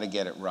we've got to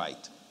get it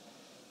right.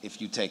 If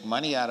you take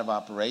money out of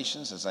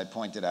operations, as I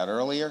pointed out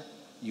earlier,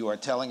 you are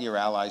telling your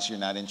allies you're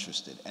not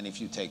interested. And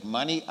if you take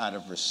money out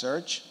of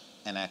research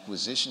and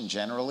acquisition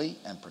generally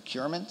and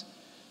procurement,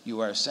 you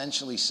are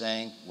essentially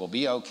saying, we'll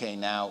be okay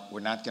now,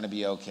 we're not going to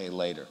be okay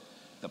later.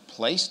 The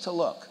place to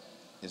look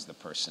is the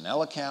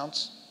personnel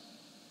accounts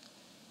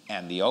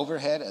and the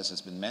overhead, as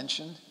has been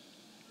mentioned,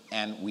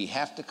 and we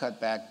have to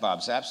cut back.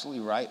 Bob's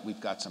absolutely right.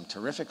 We've got some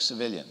terrific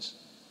civilians.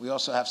 We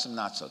also have some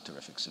not so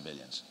terrific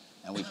civilians.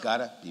 And we've got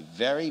to be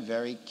very,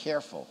 very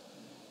careful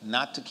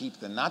not to keep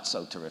the not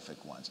so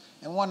terrific ones.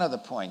 And one other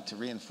point to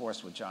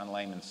reinforce what John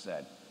Lehman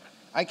said.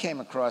 I came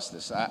across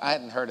this. I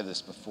hadn't heard of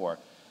this before.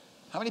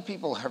 How many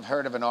people have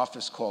heard of an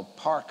office called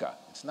parka?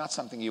 It's not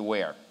something you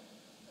wear.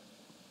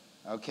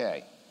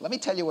 Okay. Let me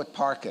tell you what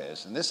parka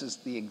is, and this is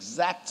the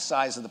exact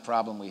size of the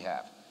problem we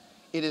have.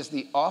 It is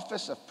the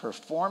Office of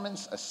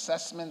Performance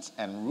Assessments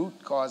and Root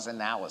Cause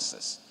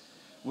Analysis,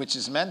 which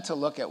is meant to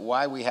look at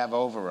why we have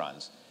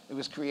overruns. It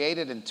was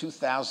created in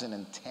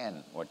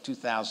 2010 or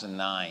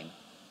 2009.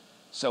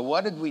 So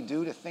what did we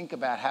do to think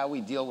about how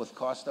we deal with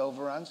cost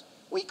overruns?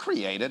 We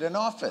created an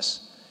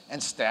office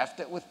and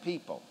staffed it with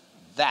people.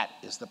 That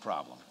is the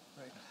problem.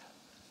 Right.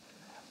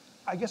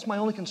 I guess my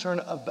only concern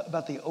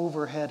about the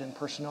overhead and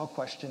personnel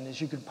question is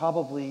you could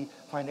probably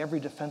find every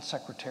defense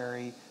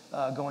secretary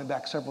going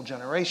back several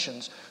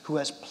generations who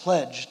has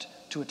pledged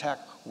to attack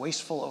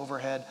wasteful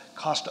overhead,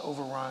 cost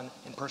overrun,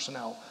 and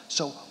personnel.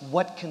 So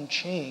what can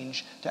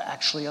change to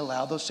actually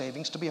allow those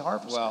savings to be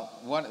harvested?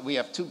 Well, we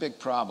have two big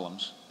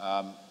problems.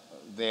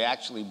 They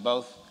actually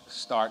both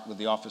start with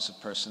the Office of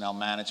Personnel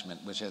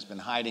Management, which has been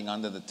hiding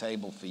under the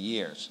table for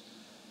years.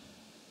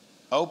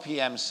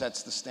 OPM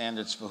sets the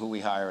standards for who we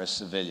hire as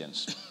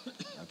civilians,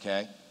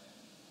 okay?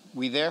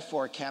 We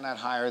therefore cannot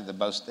hire the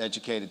most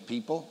educated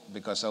people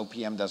because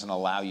OPM doesn't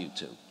allow you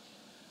to.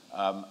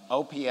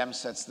 OPM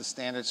sets the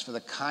standards for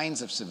the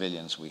kinds of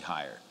civilians we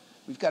hire.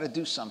 We've got to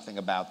do something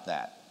about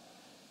that.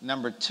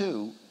 Number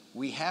two,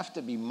 we have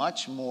to be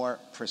much more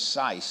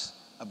precise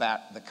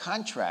about the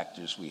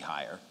contractors we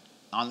hire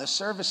on the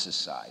services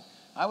side.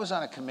 I was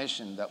on a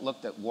commission that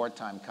looked at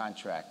wartime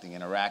contracting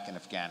in Iraq and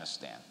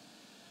Afghanistan.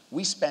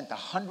 We spent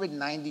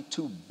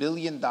 $192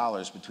 billion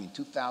between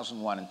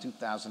 2001 and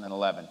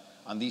 2011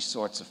 on these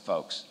sorts of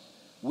folks.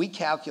 We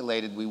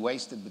calculated we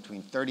wasted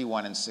between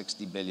 31 and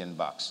 60 billion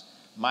bucks.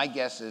 My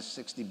guess is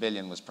 60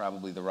 billion was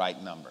probably the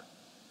right number.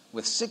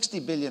 With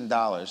 $60 billion,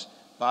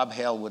 Bob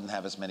Hale wouldn't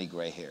have as many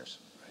gray hairs.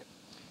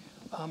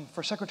 Right.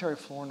 For Secretary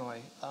Flournoy,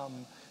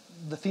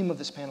 the theme of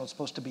this panel is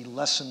supposed to be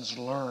lessons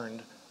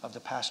learned of the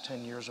past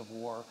 10 years of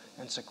war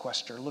and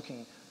sequester,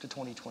 looking to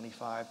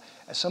 2025.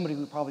 As somebody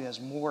who probably has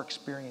more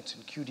experience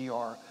in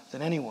QDR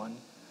than anyone,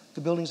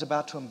 the building's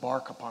about to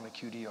embark upon a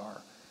QDR,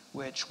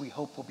 which we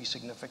hope will be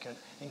significant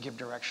and give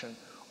direction.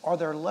 Are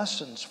there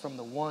lessons from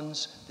the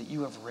ones that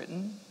you have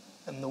written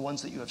and the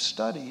ones that you have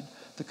studied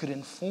that could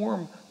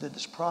inform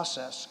this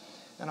process?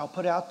 And I'll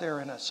put out there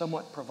in a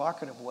somewhat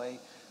provocative way,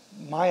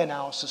 my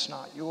analysis,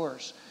 not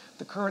yours.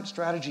 The current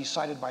strategy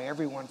cited by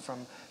everyone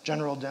from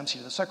General Dempsey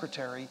to the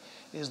Secretary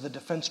is the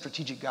Defense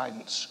Strategic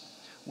Guidance,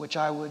 which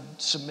I would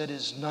submit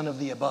is none of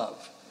the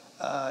above.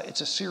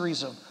 It's a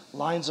series of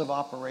lines of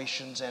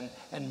operations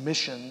and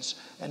missions,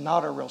 and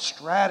not a real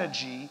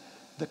strategy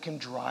that can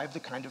drive the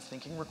kind of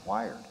thinking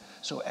required.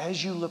 So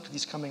as you look to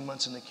these coming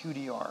months in the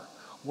QDR,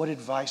 what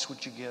advice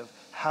would you give?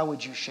 How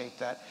would you shape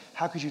that?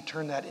 How could you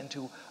turn that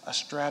into a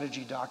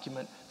strategy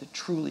document that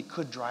truly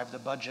could drive the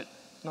budget,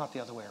 not the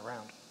other way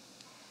around?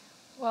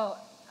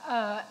 Well,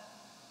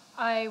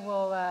 I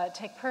will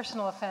take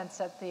personal offense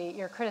at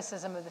your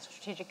criticism of the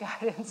strategic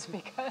guidance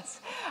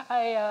because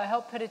I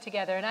helped put it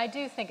together. And I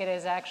do think it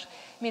is actually,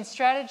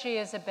 strategy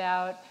is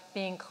about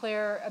being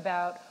clear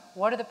about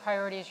what are the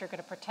priorities you're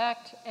going to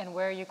protect and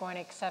where you're going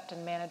to accept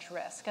and manage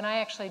risk. And I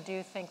actually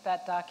do think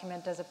that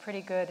document does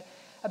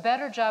a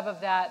better job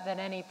of that than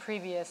any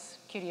previous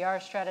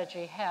QDR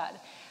strategy had.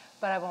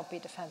 But I won't be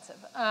defensive.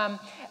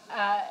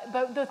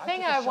 But the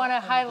thing I want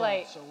to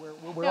highlight, so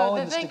we're all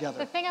in this together.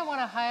 The thing I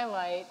want to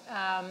highlight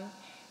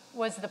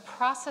was the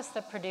process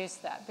that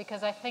produced that,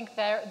 because I think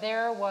that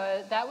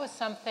was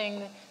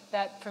something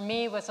that for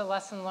me was a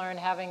lesson learned,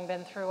 having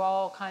been through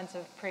all kinds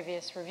of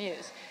previous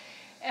reviews.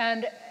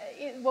 And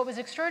what was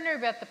extraordinary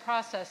about the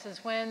process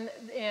is when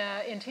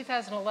in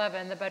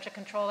 2011 the Budget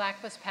Control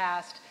Act was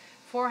passed,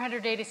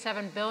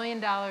 $487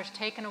 billion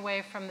taken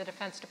away from the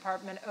Defense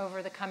Department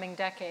over the coming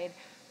decade.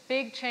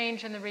 Big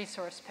change in the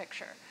resource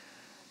picture.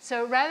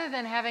 So rather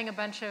than having a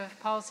bunch of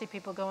policy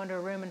people go into a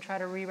room and try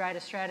to rewrite a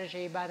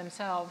strategy by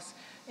themselves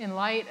in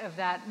light of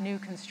that new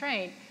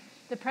constraint,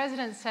 the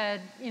president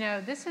said, you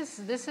know,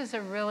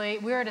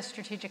 we're at a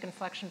strategic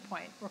inflection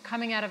point. We're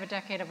coming out of a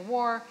decade of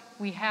war.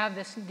 We have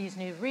these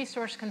new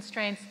resource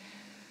constraints.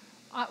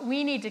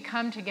 We need to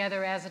come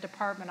together as a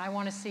department. I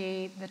want to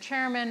see the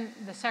chairman,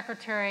 the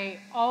secretary,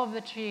 all of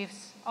the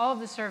chiefs, all of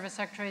the service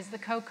secretaries, the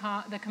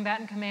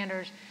combatant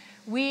commanders.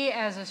 We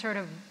as a sort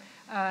of,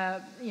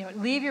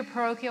 leave your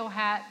parochial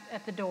hat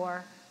at the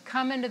door,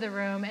 come into the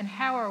room, and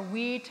how are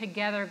we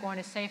together going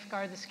to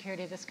safeguard the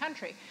security of this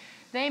country?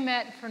 They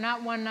met for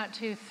not one, not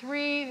two,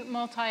 3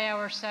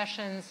 multi-hour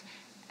sessions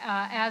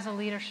as a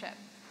leadership.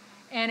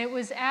 And it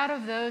was out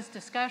of those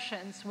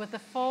discussions, with the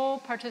full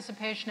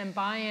participation and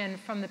buy-in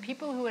from the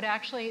people who would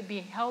actually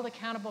be held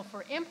accountable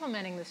for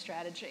implementing the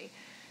strategy,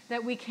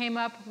 that we came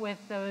up with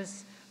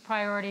those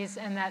priorities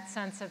and that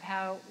sense of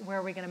where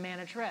are we going to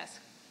manage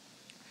risk.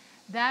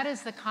 That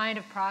is the kind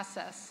of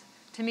process.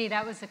 To me,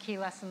 that was the key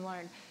lesson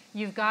learned.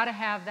 You've got to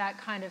have that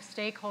kind of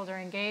stakeholder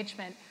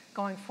engagement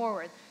going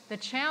forward. The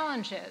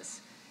challenge is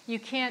you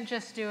can't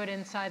just do it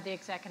inside the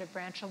executive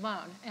branch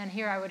alone. And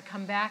here I would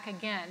come back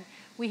again.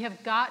 We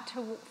have got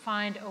to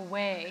find a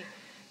way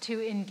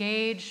to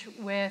engage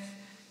with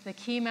the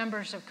key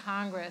members of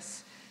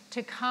Congress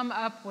to come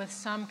up with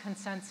some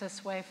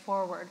consensus way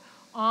forward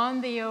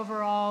on the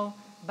overall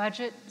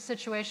budget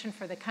situation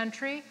for the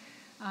country,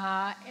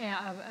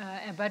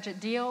 a budget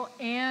deal,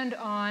 and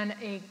on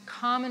a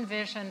common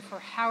vision for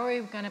how are we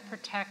going to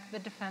protect the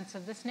defense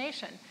of this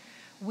nation.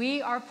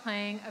 We are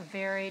playing a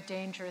very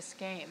dangerous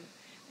game,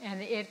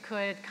 and it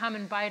could come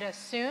and bite us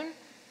soon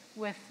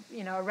with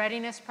a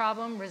readiness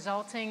problem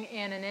resulting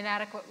in an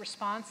inadequate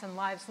response and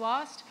lives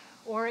lost,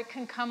 or it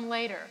can come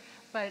later.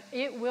 But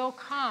it will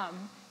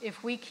come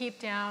if we keep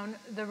down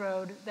the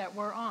road that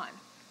we're on.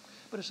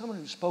 But as someone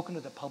who's spoken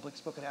to the public,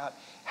 spoken out,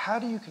 how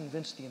do you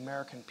convince the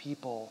American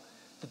people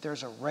that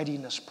there's a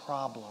readiness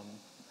problem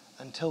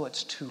until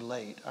it's too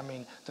late? I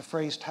mean, the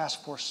phrase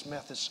Task Force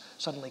Smith is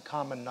suddenly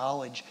common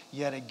knowledge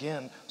yet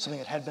again, something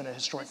that had been a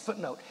historic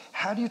footnote.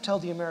 How do you tell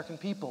the American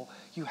people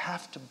you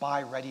have to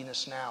buy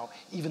readiness now,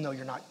 even though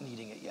you're not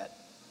needing it yet?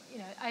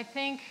 I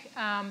think,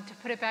 to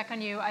put it back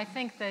on you, I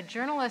think the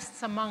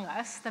journalists among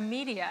us, the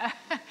media,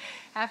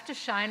 have to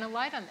shine a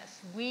light on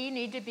this. We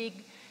need to be,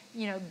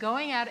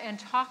 going out and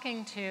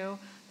talking to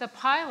the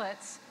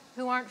pilots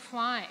who aren't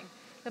flying,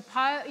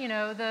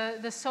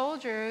 the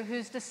soldier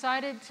who's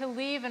decided to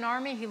leave an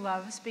army he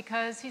loves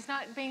because he's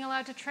not being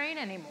allowed to train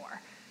anymore.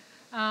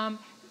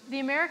 The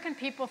American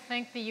people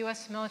think the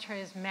U.S.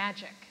 military is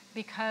magic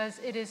because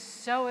it is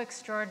so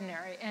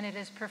extraordinary and it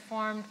is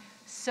performed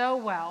so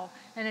well,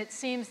 and it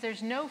seems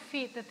there's no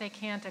feat that they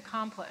can't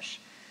accomplish.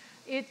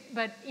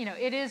 But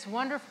it is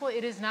wonderful.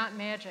 It is not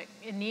magic.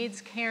 It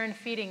needs care and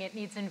feeding. It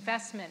needs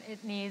investment.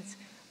 It needs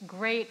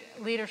great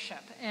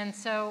leadership. And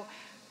so,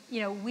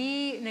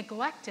 we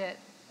neglect it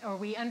or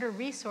we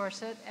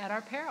under-resource it at our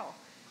peril.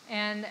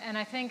 And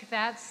I think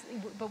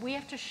but we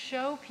have to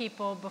show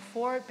people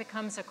before it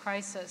becomes a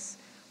crisis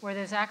where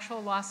there's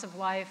actual loss of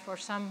life or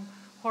some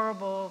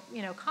horrible,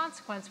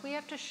 consequence. We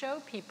have to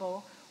show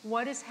people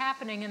what is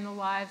happening in the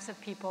lives of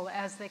people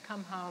as they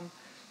come home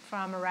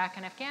from Iraq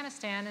and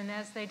Afghanistan and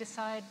as they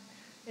decide,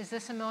 is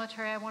this a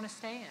military I want to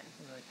stay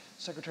in? Right.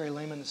 Secretary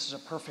Lehman, this is a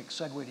perfect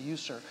segue to you,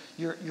 sir.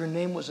 Your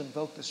name was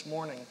invoked this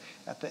morning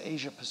at the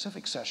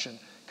Asia-Pacific session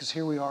because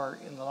here we are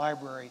in the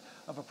library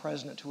of a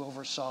president who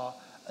oversaw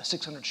a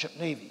 600-ship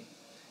Navy.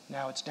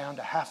 Now it's down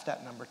to half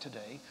that number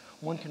today.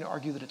 One can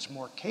argue that it's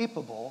more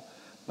capable,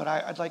 but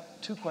I'd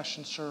like 2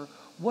 questions, sir.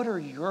 What are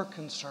your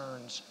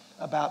concerns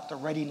about the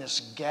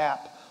readiness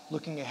gap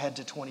looking ahead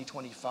to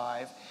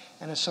 2025?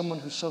 And as someone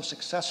who so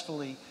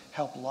successfully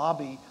helped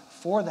lobby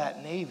for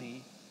that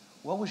Navy,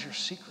 what was your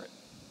secret?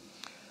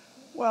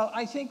 Well,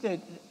 I think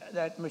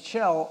that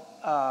Michelle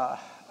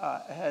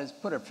has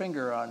put her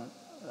finger on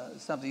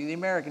something. The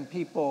American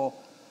people,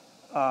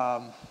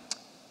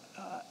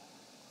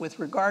 with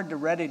regard to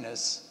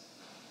readiness,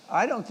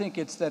 I don't think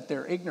it's that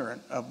they're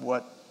ignorant of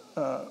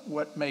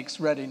what makes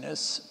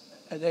readiness.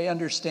 They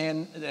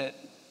understand that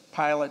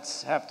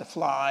pilots have to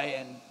fly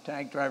and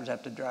tank drivers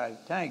have to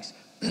drive tanks.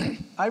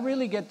 I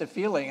really get the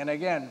feeling, and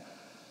again,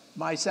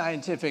 my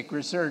scientific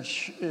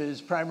research is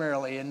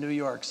primarily in New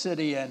York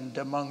City and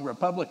among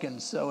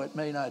Republicans, so it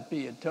may not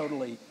be a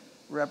totally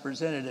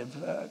representative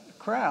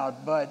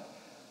crowd, but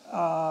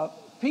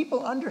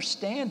people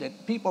understand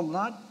it. People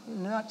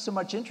not so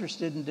much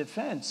interested in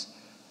defense.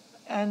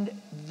 And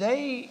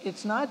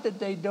it's not that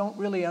they don't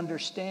really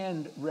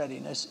understand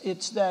readiness,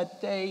 it's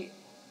that they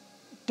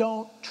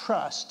don't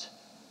trust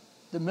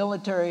the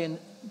military in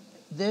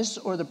this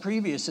or the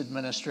previous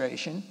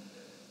administration.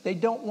 They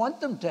don't want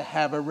them to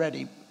have a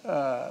ready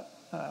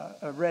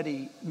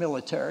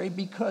military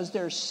because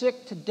they're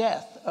sick to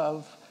death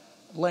of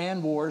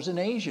land wars in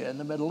Asia and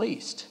the Middle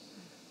East.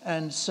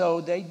 And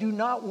so they do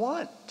not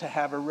want to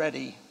have a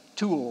ready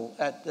tool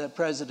at the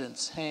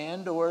president's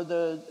hand or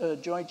the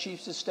Joint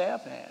Chiefs of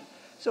Staff hand.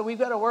 So we've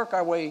got to work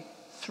our way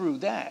through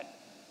that.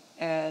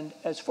 And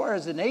as far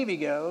as the Navy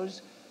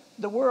goes,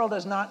 the world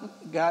has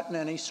not gotten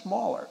any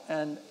smaller.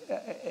 And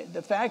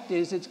the fact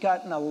is, it's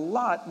gotten a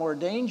lot more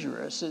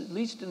dangerous. At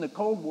least in the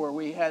Cold War,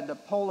 we had the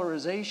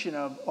polarization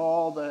of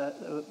all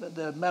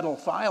the metal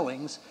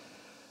filings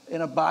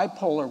in a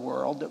bipolar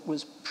world that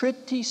was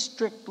pretty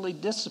strictly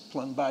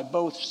disciplined by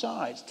both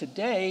sides.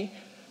 Today,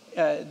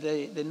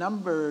 the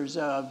numbers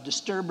of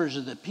disturbers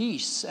of the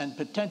peace and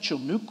potential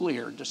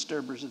nuclear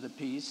disturbers of the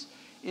peace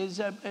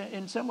is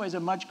in some ways a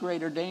much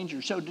greater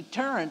danger. So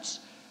deterrence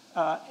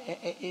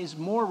is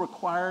more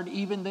required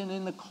even than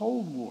in the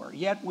Cold War.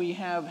 Yet we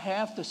have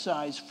half the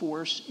size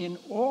force in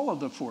all of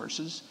the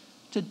forces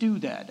to do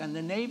that. And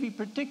the Navy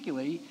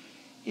particularly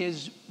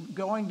is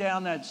going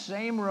down that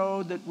same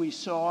road that we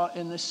saw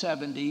in the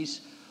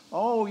 70s.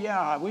 Oh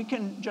yeah,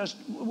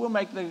 we'll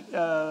make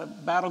the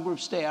battle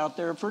group stay out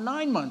there for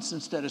 9 months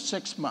instead of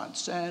 6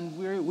 months, and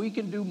we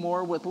can do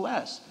more with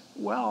less.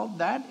 Well,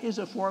 that is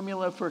a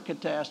formula for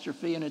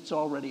catastrophe, and it's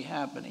already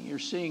happening. You're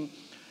seeing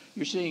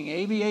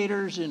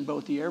aviators in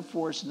both the Air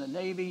Force and the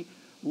Navy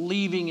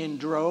leaving in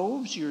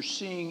droves. You're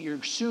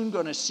soon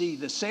going to see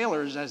the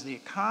sailors, as the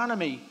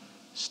economy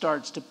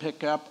starts to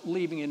pick up,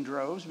 leaving in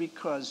droves,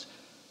 because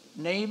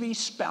Navy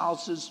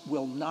spouses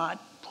will not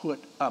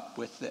put up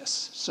with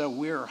this. So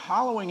we're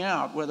hollowing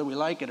out, whether we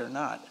like it or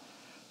not,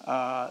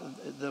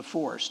 the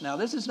force. Now,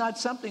 this is not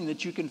something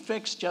that you can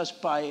fix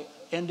just by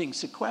ending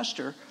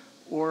sequester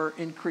or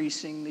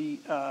increasing the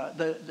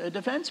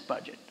defense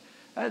budget.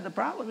 The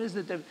problem is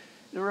that the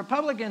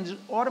Republicans'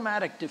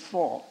 automatic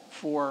default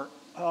for,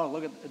 oh,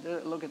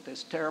 look at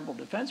this terrible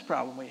defense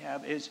problem we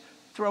have, is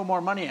throw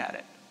more money at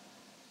it.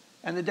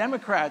 And the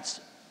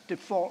Democrats'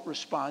 default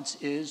response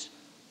is,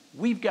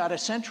 we've got to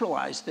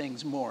centralize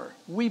things more.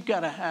 We've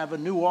got to have a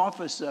new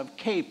office of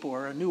CAPE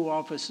or a new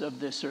office of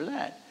this or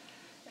that.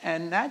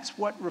 And that's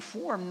what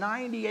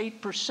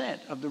 98%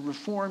 of the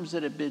reforms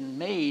that have been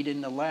made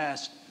in the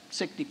last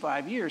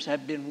 65 years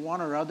have been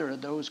one or other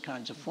of those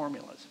kinds of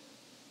formulas.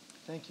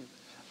 Thank you.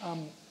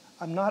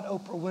 I'm not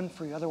Oprah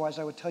Winfrey, otherwise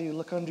I would tell you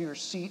look under your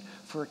seat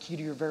for a key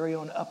to your very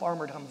own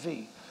up-armored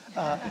Humvee.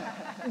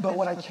 But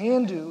what I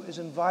can do is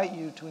invite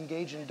you to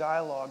engage in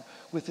dialogue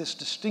with this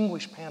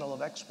distinguished panel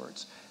of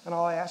experts. And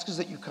all I ask is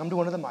that you come to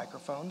one of the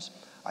microphones,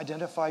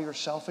 identify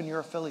yourself and your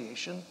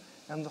affiliation,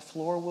 and the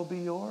floor will be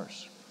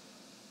yours.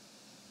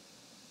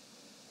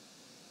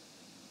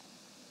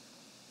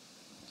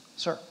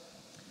 Sir.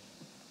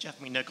 Jeff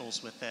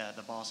McNichols with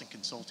the Boston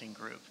Consulting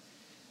Group.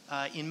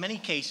 In many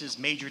cases,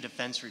 major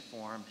defense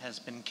reform has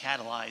been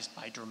catalyzed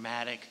by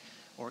dramatic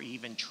or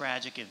even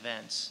tragic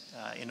events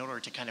in order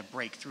to kind of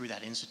break through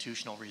that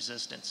institutional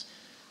resistance.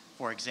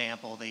 For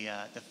example,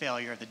 the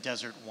failure of the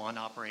Desert One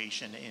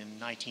operation in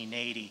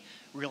 1980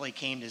 really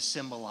came to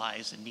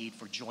symbolize the need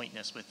for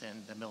jointness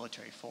within the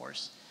military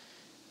force.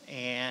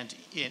 And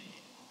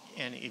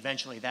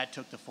eventually that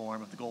took the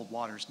form of the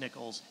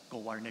Goldwater-Nichols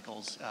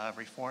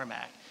Reform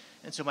Act.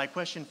 And so my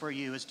question for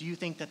you is, do you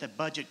think that the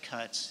budget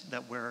cuts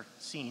that we're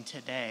seeing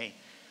today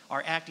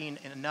are acting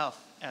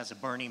enough as a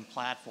burning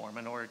platform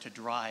in order to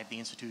drive the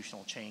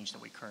institutional change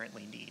that we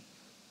currently need?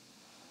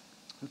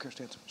 Who cares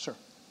to answer? Sir.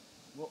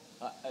 Well,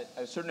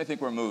 I certainly think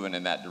we're moving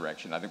in that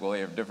direction. I think we'll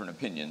have different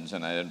opinions,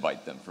 and I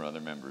invite them from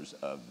other members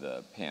of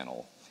the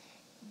panel.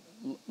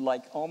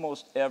 Like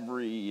almost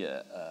every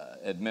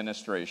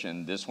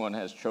administration, this one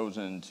has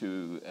chosen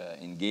to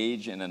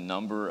engage in a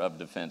number of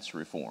defense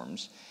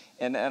reforms.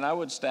 And I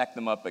would stack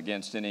them up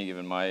against any,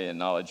 given my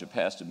knowledge of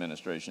past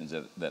administrations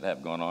that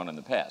have gone on in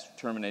the past.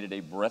 Terminated a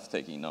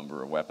breathtaking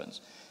number of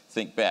weapons.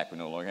 Think back, we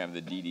no longer have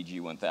the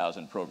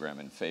DDG-1000 program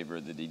in favor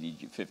of the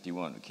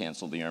DDG-51. We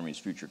canceled the Army's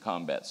Future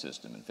Combat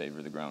System in favor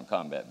of the Ground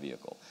Combat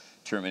Vehicle.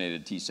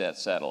 Terminated TSAT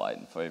satellite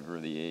in favor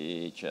of the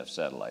AAHF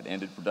satellite.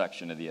 Ended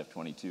production of the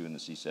F-22 and the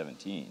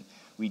C-17.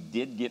 We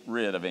did get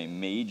rid of a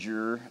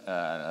major,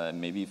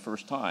 maybe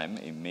first time,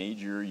 a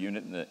major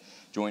unit in the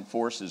Joint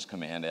Forces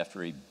Command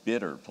after a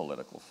bitter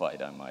political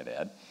fight, I might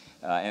add,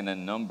 and a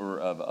number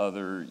of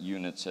other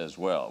units as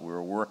well. We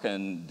were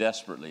working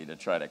desperately to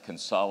try to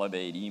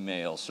consolidate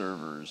email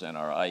servers and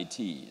our IT,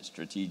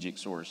 strategic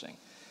sourcing.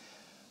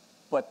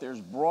 But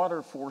there's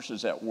broader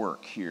forces at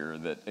work here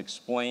that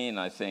explain,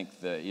 I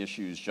think, the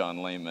issues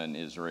John Lehman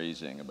is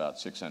raising about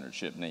 600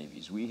 ship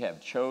navies. We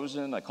have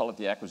chosen, I call it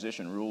the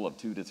acquisition rule of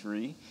 2 to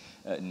 3,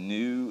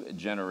 new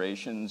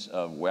generations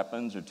of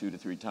weapons are 2 to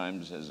 3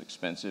 times as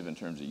expensive in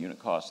terms of unit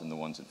cost than the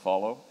ones that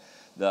follow.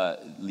 The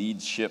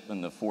lead ship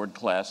in the Ford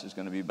class is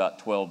going to be about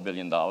 $12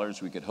 billion.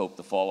 We could hope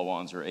the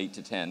follow-ons are 8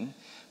 to 10,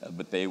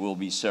 but they will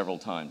be several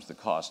times the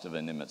cost of a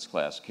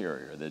Nimitz-class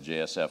carrier. The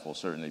JSF will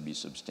certainly be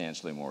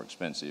substantially more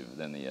expensive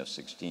than the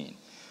F-16.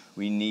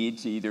 We need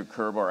to either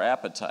curb our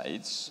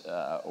appetites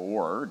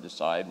or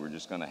decide we're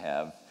just going to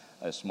have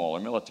a smaller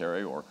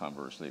military, or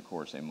conversely, of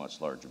course, a much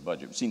larger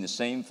budget. We've seen the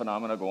same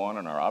phenomena go on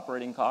in our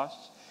operating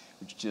costs,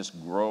 which just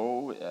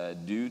grow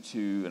due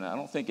to, and I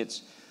don't think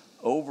it's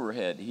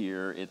overhead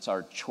here, it's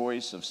our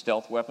choice of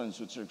stealth weapons,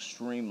 which are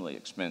extremely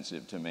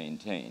expensive to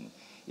maintain.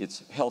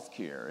 It's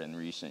healthcare in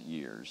recent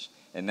years.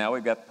 And now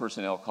we've got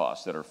personnel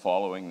costs that are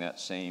following that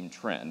same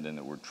trend and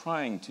that we're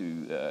trying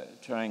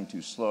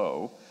to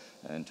slow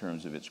in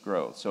terms of its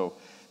growth. So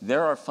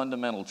there are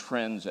fundamental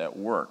trends at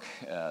work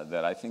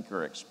that I think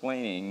are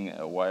explaining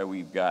why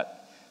we've got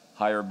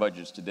higher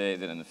budgets today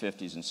than in the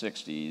 50s and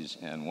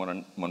 60s, and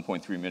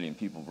 1.3 million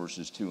people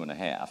versus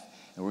 2.5.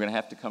 And we're going to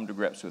have to come to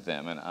grips with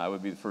them, and I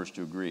would be the first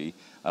to agree.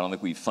 I don't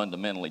think we've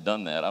fundamentally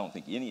done that. I don't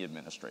think any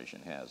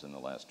administration has in the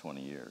last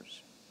 20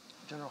 years.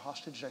 General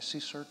Hostage, did I see,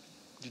 sir?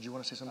 Did you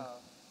want to say something?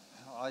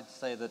 I'd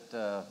say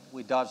that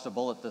we dodged a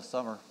bullet this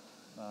summer.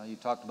 You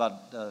talked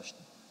about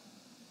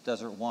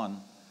Desert One.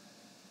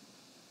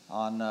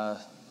 On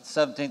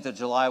 17th of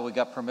July, we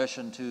got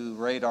permission to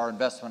raid our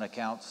investment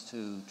accounts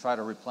to try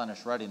to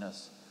replenish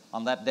readiness.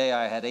 On that day,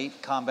 I had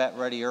 8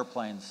 combat-ready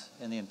airplanes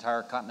in the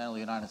entire continental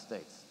United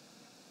States.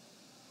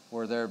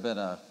 Where there had been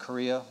a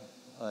Korea,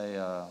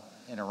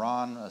 in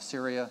Iran, a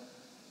Syria,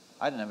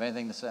 I didn't have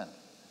anything to send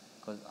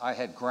because I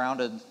had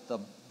grounded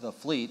the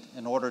fleet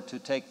in order to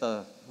take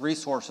the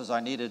resources I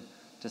needed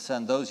to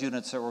send those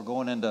units that were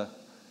going into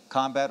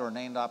combat or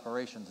named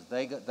operations.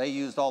 They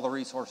used all the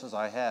resources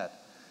I had.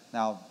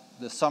 Now,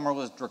 this summer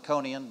was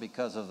draconian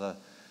because of the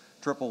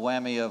triple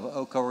whammy of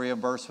OCO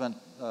reimbursement,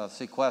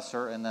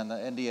 sequester, and then the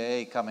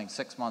NDAA coming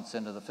 6 months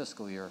into the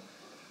fiscal year.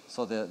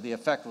 So the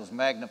effect was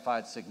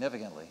magnified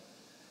significantly.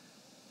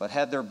 But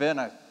had there been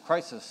a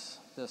crisis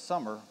this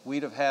summer,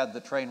 we'd have had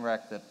the train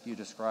wreck that you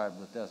described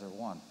with Desert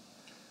One.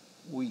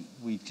 We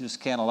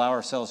just can't allow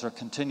ourselves to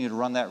continue to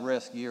run that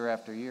risk year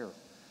after year.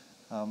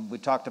 We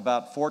talked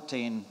about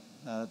 14.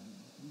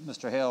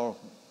 Mr. Hale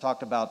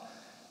talked about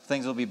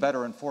things will be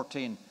better in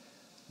 14.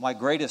 My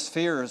greatest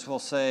fears will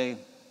say,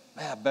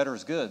 better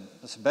is good.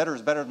 This better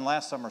is better than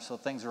last summer, so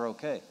things are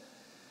okay.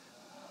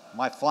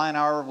 My flying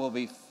hour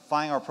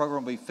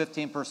program will be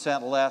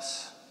 15%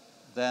 less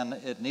than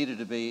it needed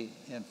to be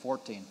in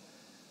 14.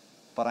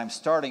 But I'm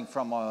starting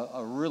from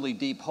a really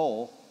deep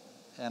hole,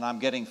 and I'm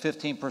getting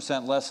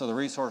 15% less of the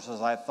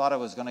resources I thought I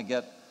was going to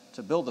get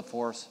to build the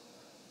force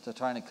to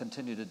trying to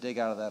continue to dig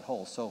out of that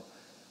hole. So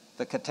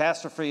the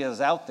catastrophe is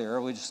out there.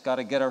 We just got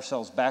to get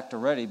ourselves back to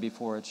ready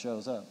before it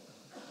shows up.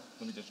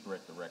 Let me just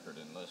correct the record.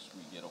 Unless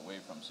we get away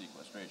from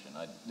sequestration,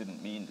 I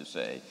didn't mean to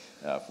say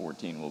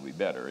 14 will be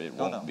better. It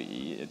won't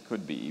be. It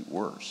could be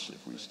worse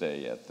if we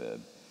stay at the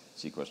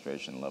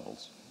sequestration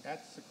levels.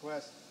 At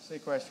the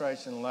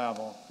sequestration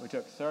level, we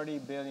took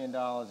 $30 billion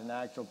in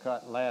actual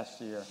cut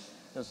last year.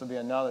 This will be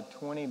another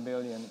 $20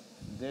 billion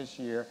this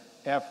year,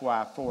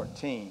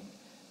 FY14.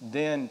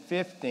 Then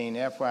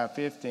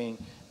FY15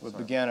 will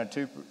begin a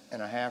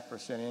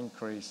 2.5%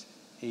 increase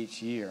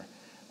each year.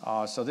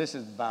 So this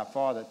is by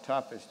far the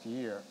toughest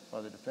year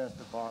for the Defense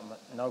Department,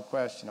 no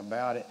question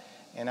about it.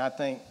 And I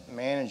think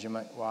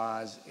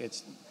management-wise,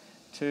 it's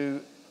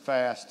too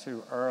fast,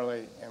 too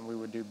early, and we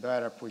would do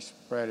better if we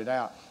spread it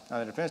out. Now,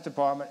 the Defense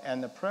Department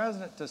and the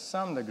President, to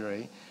some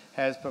degree,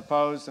 has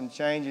proposed some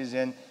changes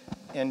in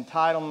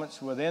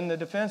entitlements within the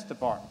Defense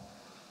Department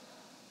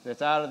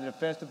that's out of the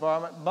Defense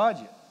Department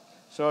budget.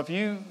 So if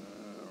you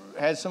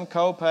had some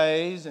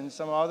co-pays and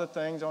some other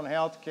things on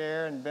health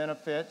care and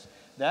benefits,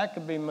 that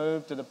could be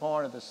moved to the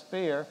point of the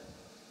spear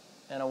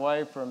and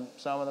away from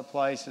some of the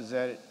places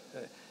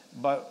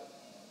but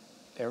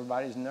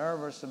everybody's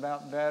nervous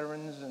about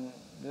veterans and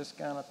this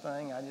kind of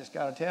thing. I just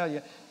got to tell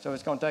you. So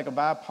it's going to take a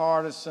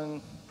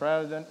bipartisan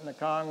president and the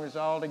Congress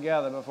all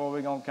together before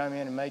we're going to come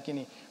in and make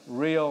any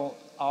real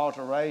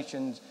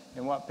alterations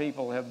in what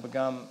people have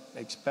become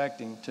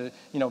expecting to,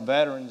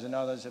 veterans and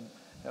others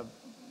have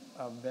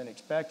been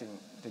expecting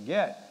to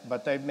get,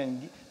 but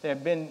the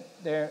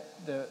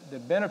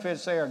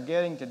benefits they are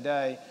getting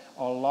today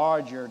are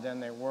larger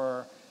than they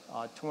were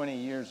 20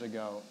 years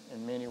ago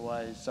in many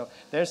ways. So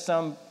there's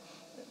some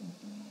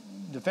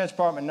Defense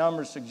Department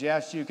numbers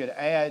suggest you could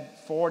add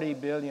 $40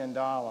 billion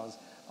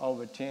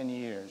over 10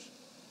 years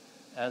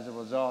as a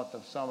result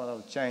of some of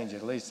those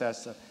changes. At least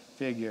that's the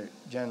figure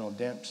General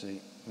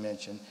Dempsey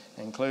mentioned,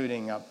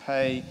 including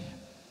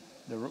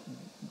the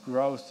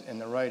growth in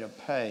the rate of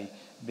pay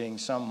being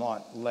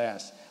somewhat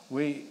less.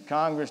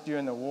 Congress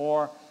during the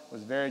war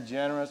was very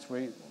generous.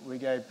 We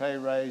gave pay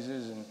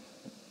raises, and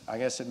I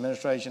guess the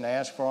administration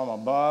asked for them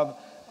above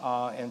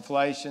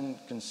inflation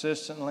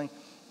consistently.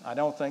 I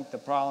don't think the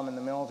problem in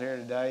the military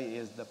today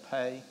is the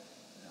pay.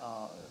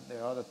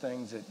 There are other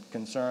things that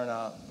concern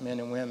men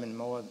and women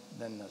more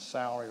than the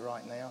salary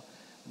right now.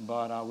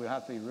 But we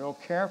have to be real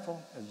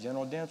careful. As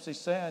General Dempsey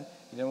said,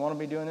 you didn't want to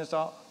be doing this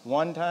all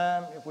one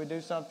time if we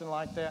do something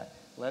like that.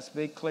 Let's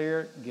be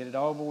clear, get it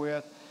over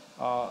with.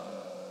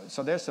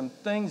 So there's some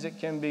things that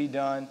can be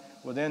done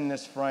within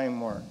this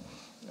framework.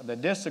 The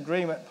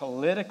disagreement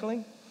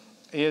politically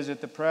is that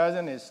the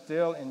president is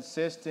still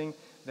insisting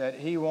that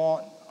he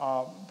won't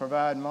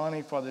provide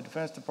money for the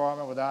Defense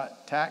Department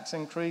without tax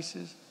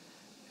increases.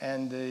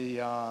 And the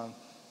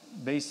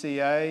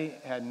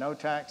BCA had no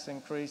tax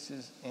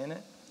increases in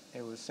it.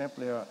 It was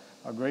simply an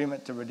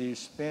agreement to reduce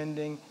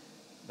spending,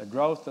 the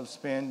growth of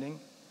spending,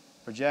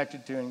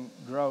 projected to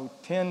grow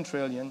 $10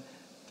 trillion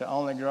to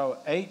only grow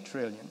 $8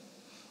 trillion.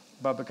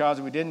 But because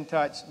we didn't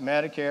touch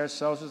Medicare,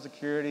 Social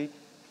Security,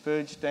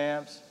 food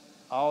stamps,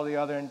 all the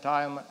other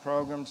entitlement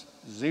programs,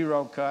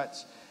 zero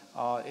cuts,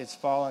 it's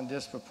fallen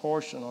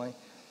disproportionately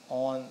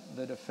on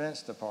the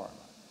Defense Department.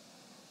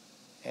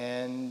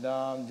 And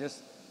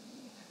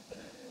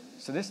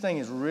so this thing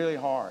is really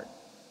hard.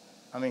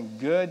 I mean,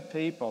 good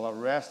people are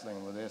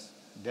wrestling with this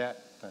debt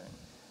thing.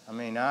 I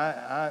mean,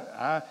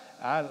 I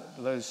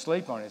lose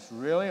sleep on it. It's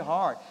really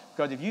hard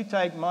because if you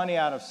take money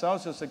out of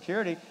Social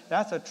Security,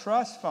 that's a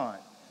trust fund.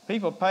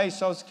 People pay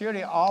Social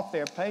Security off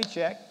their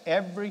paycheck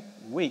every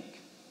week,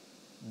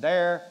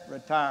 their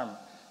retirement.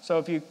 So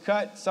if you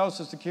cut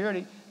Social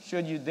Security,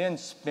 should you then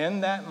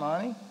spend that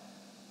money,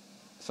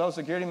 Social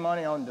Security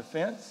money, on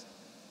defense?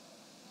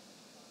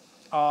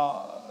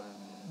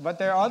 But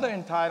there are other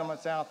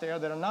entitlements out there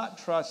that are not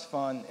trust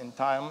fund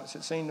entitlements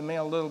that seem to me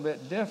a little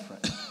bit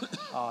different,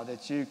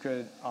 that you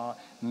could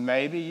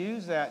maybe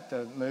use that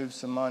to move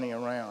some money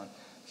around.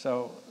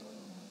 So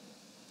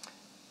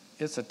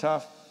it's a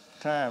tough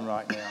time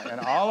right now. And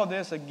all of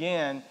this,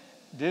 again,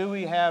 do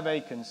we have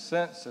a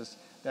consensus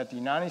that the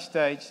United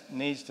States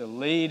needs to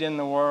lead in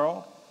the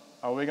world?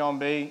 Are we going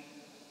to be,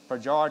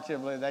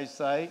 pejoratively they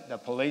say, the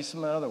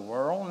policeman of the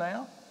world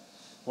now?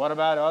 What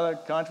about other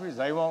countries?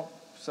 They won't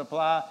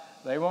supply,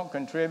 they won't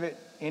contribute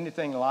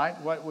anything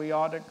like what we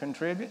ought to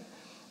contribute.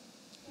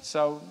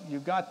 So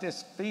you've got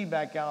this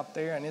feedback out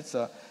there, and it's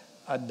a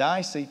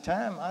dicey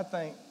time, I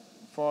think,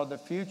 for the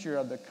future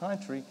of the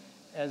country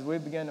as we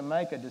begin to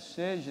make a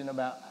decision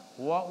about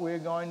what we're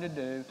going to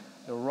do,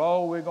 the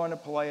role we're going to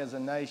play as a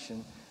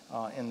nation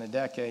in the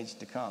decades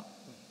to come.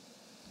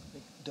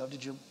 Dov,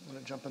 did you want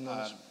to jump in on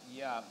this?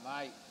 Yeah,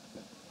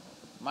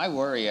 my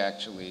worry,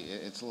 actually,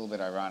 it's a little bit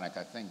ironic.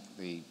 I think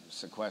the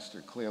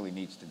sequester clearly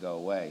needs to go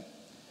away.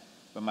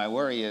 But my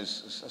worry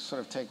is,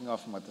 sort of taking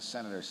off from what the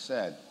senator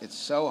said, it's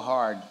so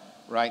hard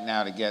right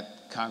now to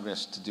get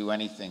Congress to do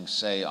anything,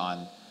 say,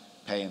 on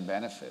pay and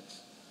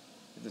benefits.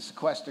 If the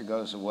sequester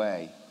goes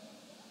away,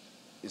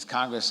 is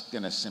Congress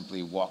going to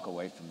simply walk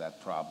away from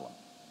that problem?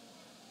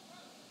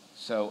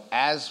 So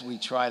as we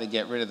try to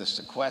get rid of the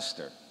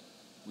sequester,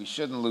 we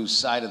shouldn't lose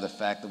sight of the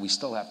fact that we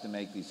still have to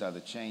make these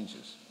other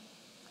changes.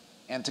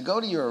 And to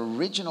go to your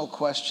original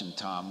question,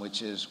 Tom,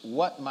 which is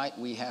what might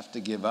we have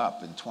to give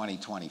up in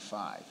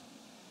 2025?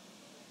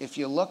 If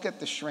you look at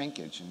the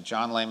shrinkage, and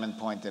John Lehman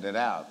pointed it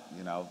out,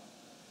 you know,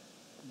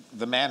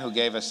 the man who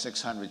gave us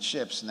 600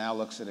 ships now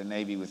looks at a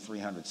Navy with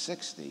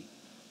 360.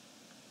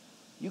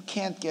 You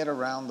can't get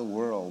around the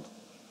world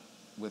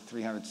with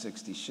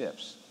 360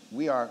 ships.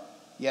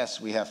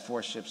 Yes, we have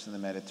 4 ships in the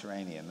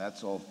Mediterranean.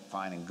 That's all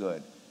fine and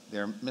good.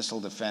 They're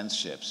missile defense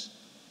ships.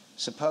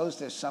 Suppose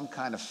there's some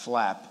kind of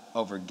flap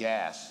over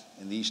gas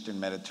in the Eastern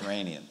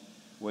Mediterranean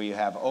where you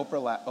have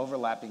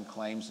overlapping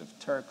claims of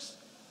Turks,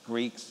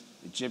 Greeks,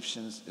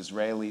 Egyptians,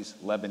 Israelis,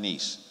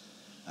 Lebanese.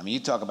 I mean, you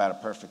talk about a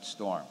perfect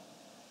storm.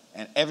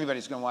 And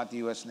everybody's going to want the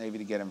U.S. Navy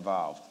to get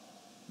involved.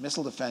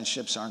 Missile defense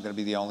ships aren't going to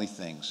be the only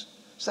things.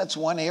 So that's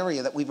one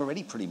area that we've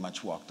already pretty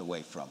much walked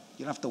away from.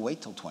 You don't have to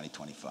wait till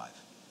 2025.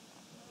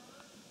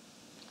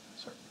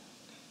 Sir.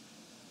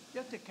 You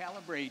have to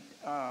calibrate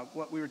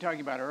what we were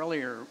talking about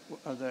earlier.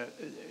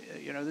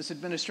 This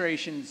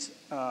administration's,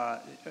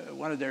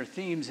 one of their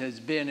themes has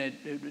been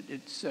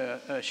it's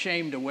a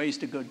shame to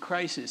waste a good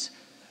crisis.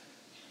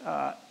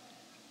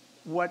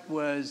 What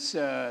was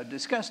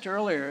discussed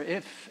earlier,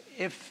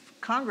 if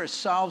Congress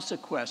solves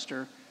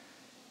sequester,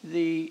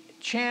 the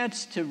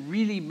chance to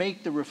really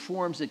make the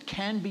reforms that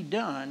can be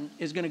done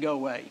is going to go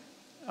away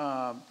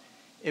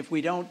if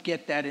we don't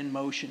get that in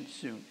motion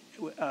soon.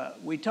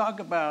 We talk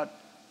about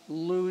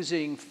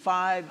losing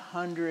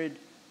 $500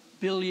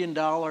 billion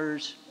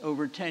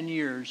over 10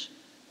 years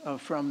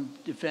from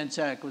defense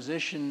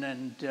acquisition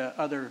and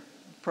other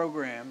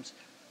programs.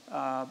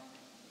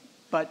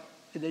 But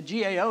the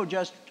GAO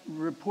just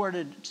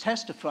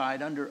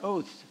testified under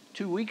oath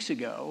 2 weeks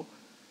ago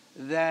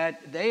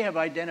that they have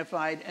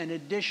identified an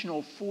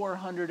additional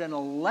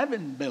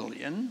 $411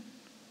 billion,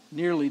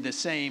 nearly the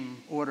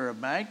same order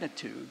of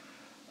magnitude,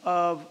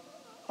 of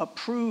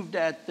approved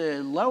at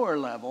the lower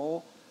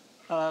level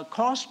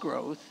cost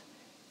growth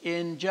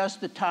in just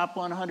the top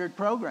 100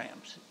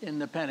 programs in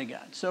the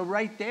Pentagon. So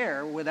right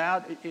there,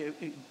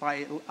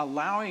 by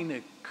allowing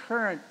the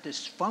current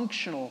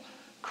dysfunctional,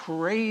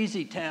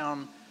 crazy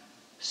town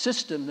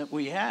system that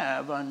we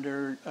have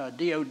under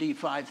DOD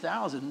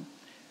 5000,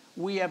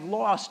 we have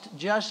lost,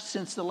 just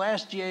since the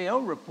last GAO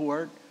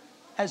report,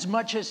 as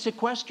much as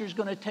sequester is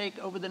going to take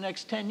over the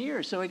next 10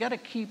 years. So we got to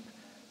keep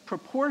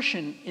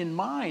proportion in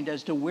mind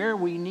as to where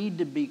we need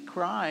to be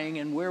crying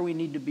and where we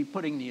need to be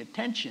putting the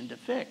attention to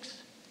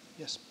fix.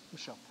 Yes,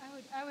 Michelle.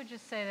 I would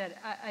just say that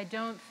I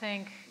don't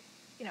think,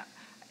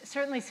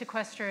 certainly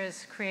sequester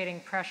is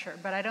creating pressure,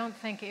 but I don't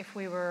think if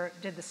we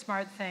did the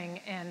smart thing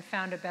and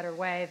found a better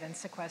way than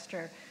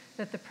sequester,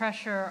 that the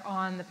pressure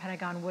on the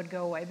Pentagon would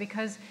go away.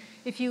 Because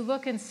if you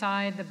look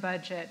inside the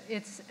budget,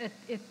 it's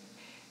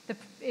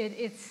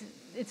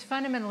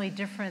fundamentally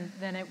different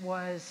than it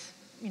was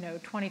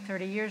 20,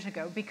 30 years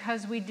ago,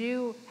 because we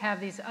do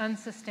have these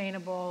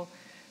unsustainable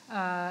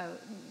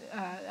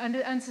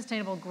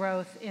unsustainable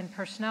growth in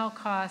personnel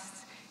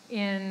costs,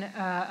 in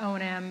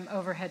O&M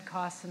overhead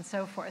costs, and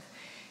so forth.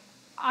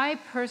 I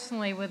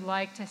personally would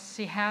like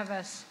to have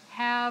us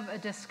have a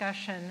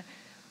discussion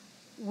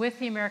with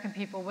the American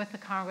people, with the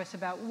Congress,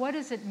 about what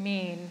does it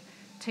mean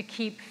to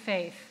keep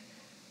faith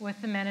with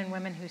the men and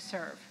women who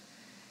serve.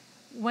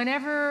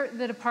 Whenever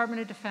the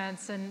Department of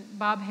Defense, and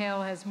Bob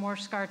Hale has more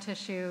scar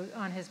tissue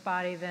on his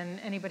body than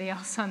anybody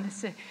else on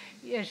this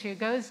issue,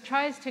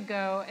 tries to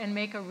go and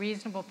make a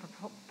reasonable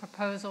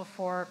proposal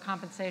for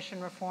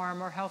compensation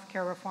reform or health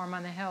care reform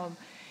on the Hill,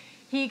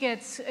 he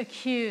gets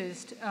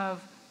accused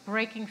of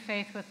breaking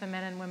faith with the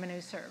men and women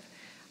who serve.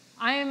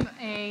 I am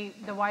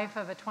the wife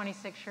of a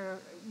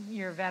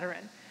 26-year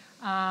veteran.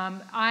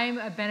 I'm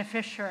a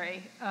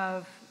beneficiary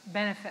of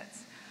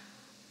benefits.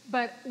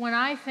 But when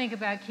I think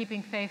about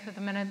keeping faith with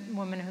the men and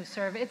women who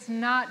serve, it's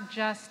not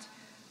just,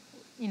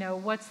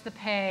 what's the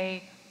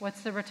pay,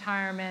 what's the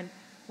retirement,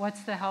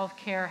 what's the health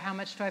care, how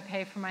much do I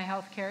pay for my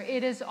health care.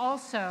 It is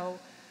also,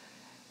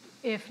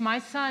 if my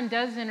son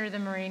does enter the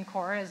Marine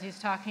Corps, as he's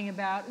talking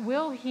about,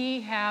 will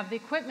he have the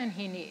equipment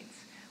he needs?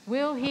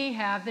 Will he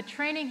have the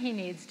training he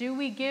needs? Do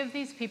we give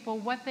these people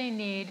what they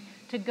need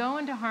to go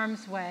into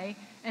harm's way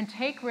and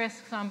take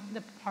risks on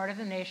the part of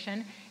the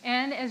nation,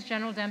 and, as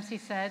General Dempsey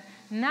said,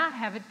 not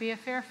have it be a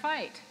fair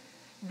fight?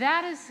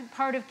 That is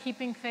part of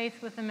keeping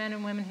faith with the men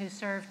and women who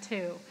serve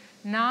too,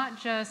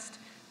 not just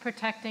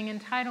protecting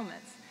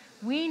entitlements.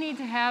 We need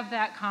to have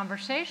that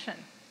conversation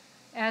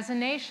as a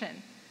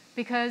nation,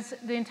 because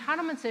the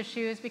entitlements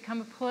issue has become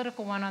a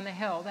political one on the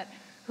Hill, that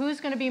who's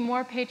going to be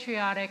more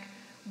patriotic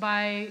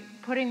by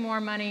putting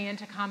more money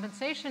into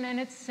compensation, and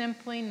it's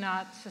simply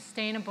not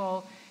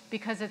sustainable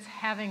because it's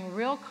having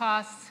real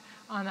costs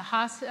on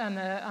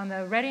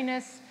the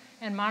readiness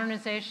and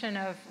modernization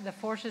of the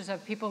forces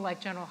of people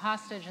like General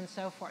Hostage and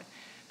so forth.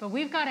 But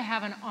we've got to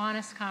have an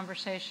honest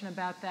conversation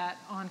about that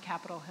on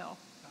Capitol Hill.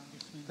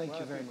 Thank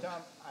you very much.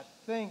 Tom, I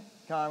think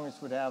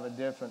Congress would have a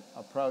different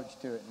approach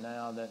to it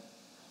now that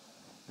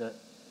the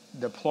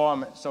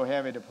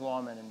heavy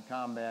deployment in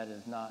combat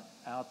is not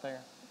out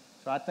there.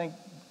 So I think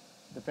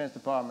the Defense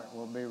Department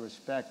will be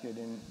respected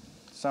in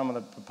some of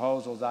the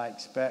proposals. I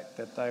expect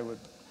that they would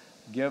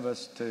give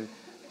us to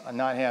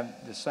not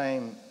have the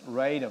same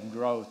rate of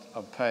growth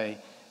of pay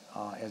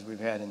as we've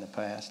had in the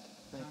past.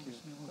 Thank you.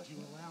 Congressman, would you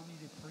allow me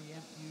to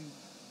preempt you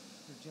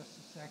for just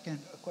a second?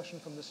 A question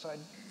from this side.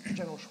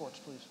 General Schwartz,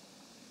 please.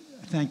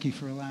 Thank you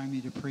for allowing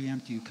me to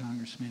preempt you,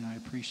 Congressman. I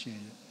appreciate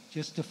it.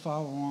 Just to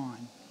follow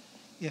on,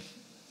 if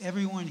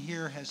everyone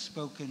here has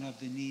spoken of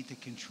the need to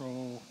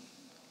control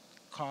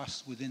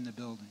costs within the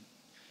building,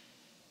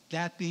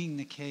 that being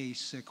the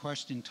case, a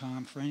question,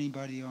 Tom, for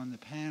anybody on the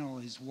panel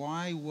is,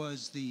 why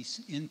was the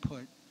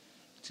input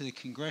to the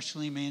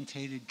congressionally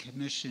mandated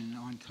commission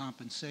on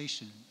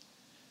compensation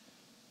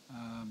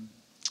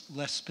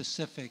less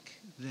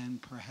specific than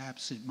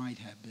perhaps it might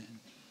have been?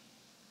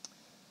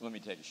 Let me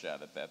take a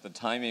shot at that. The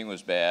timing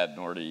was bad,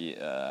 Norty.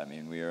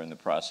 We are in the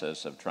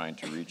process of trying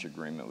to reach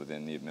agreement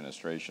within the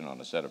administration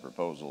on a set of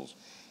proposals.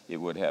 It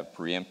would have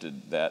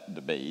preempted that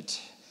debate,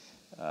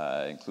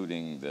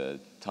 including the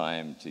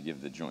time to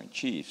give the Joint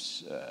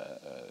Chiefs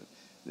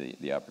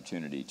the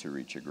opportunity to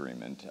reach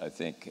agreement. I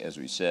think, as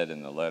we said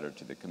in the letter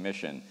to the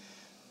Commission,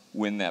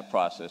 when that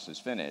process is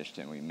finished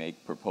and we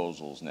make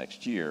proposals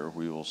next year,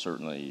 we will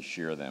certainly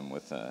share them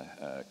with the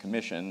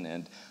Commission,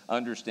 and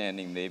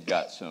understanding they've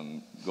got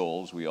some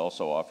goals, we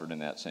also offered in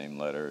that same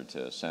letter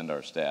to send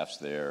our staffs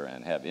there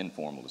and have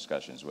informal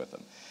discussions with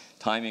them.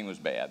 Timing was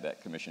bad.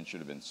 That Commission should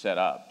have been set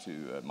up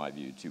to, in my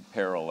view, to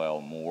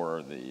parallel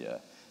more the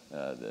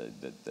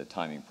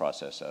timing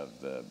process of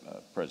the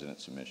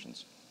President's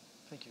submissions.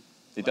 Thank you.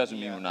 It doesn't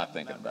mean we're not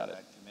thinking about it.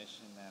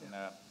 Commission, and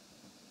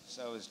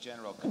so is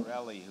General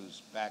Corelli,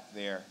 who's back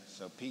there.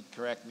 So Pete,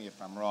 correct me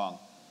if I'm wrong.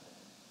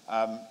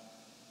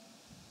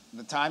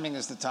 The timing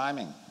is the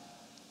timing.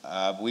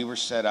 We were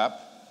set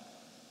up.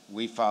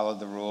 We followed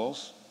the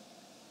rules.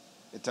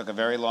 It took a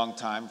very long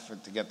time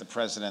to get the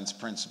President's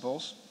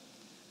principles.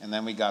 And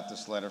then we got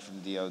this letter from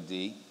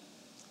DOD.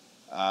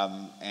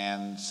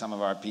 And some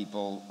of our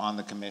people on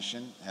the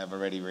Commission have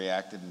already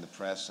reacted in the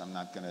press. I'm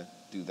not going to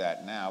do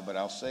that now, but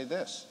I'll say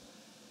this.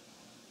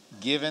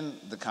 Given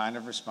the kind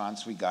of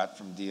response we got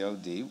from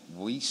DOD,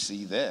 we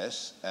see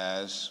this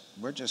as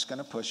we're just going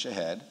to push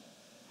ahead.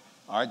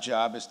 Our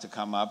job is to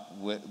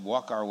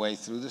walk our way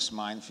through this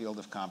minefield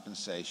of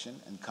compensation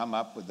and come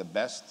up with the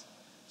best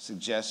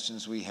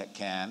suggestions we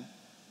can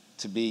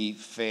to be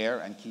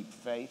fair and keep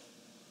faith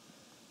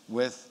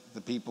with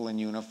the people in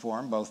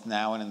uniform, both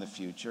now and in the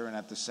future, and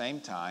at the same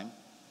time,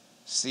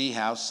 see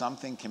how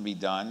something can be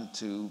done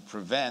to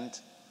prevent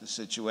the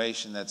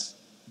situation that's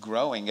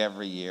growing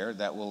every year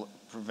that will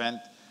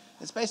prevent.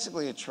 It's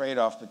basically a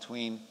trade-off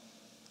between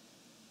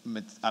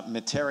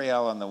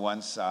material on the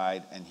one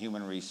side and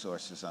human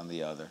resources on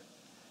the other.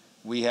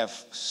 We have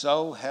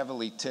so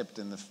heavily tipped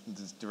in the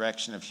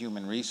direction of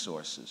human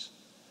resources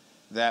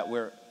that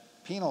we're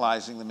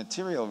penalizing the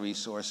material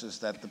resources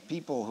that the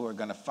people who are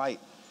going to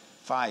fight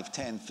 5,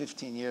 10,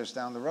 15 years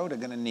down the road are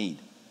going to need.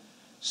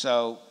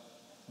 So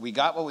we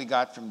got what we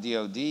got from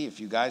DOD. If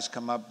you guys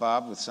come up,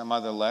 Bob, with some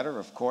other letter,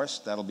 of course,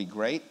 that'll be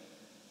great.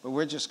 But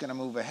we're just going to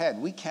move ahead.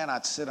 We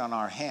cannot sit on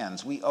our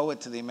hands. We owe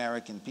it to the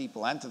American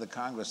people and to the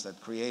Congress that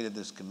created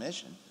this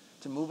commission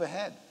to move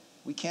ahead.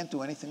 We can't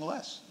do anything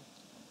less.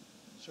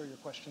 Sir, your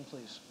question,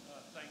 please.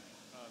 Thank you.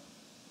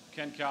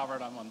 Ken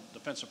Calvert, I'm on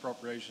Defense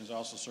Appropriations. I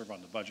also serve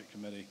on the Budget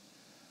Committee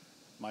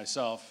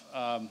myself.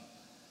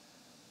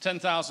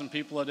 10,000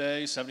 people a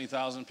day,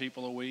 70,000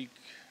 people a week,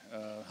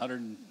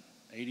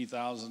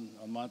 180,000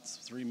 a month,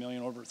 3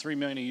 million, over 3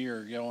 million a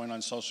year going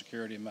on Social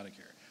Security and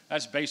Medicare.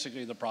 That's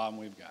basically the problem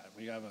we've got.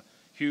 We have a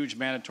huge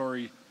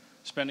mandatory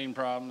spending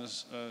problem,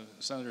 as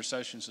Senator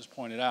Sessions has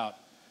pointed out.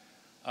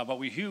 But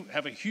we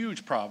have a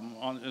huge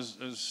problem, as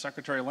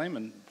Secretary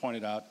Lehman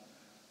pointed out,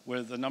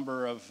 with the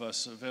number of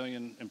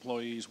civilian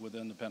employees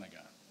within the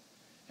Pentagon.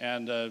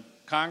 And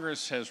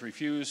Congress has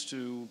refused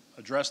to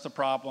address the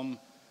problem.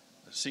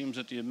 It seems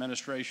that the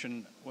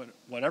administration,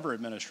 whatever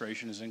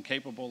administration, is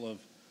incapable of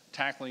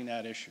tackling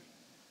that issue.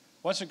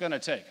 What's it going to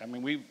take? I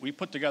mean, we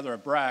put together a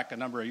BRAC a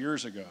number of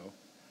years ago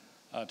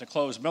to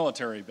close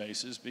military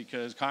bases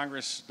because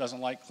Congress doesn't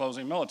like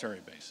closing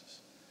military bases.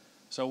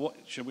 So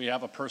should we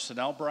have a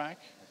personnel BRAC?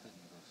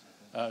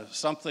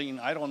 Something,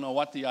 I don't know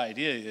what the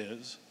idea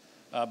is,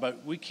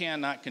 but we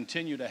cannot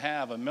continue to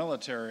have a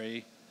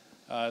military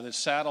that's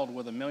saddled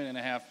with 1.5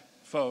 million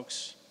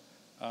folks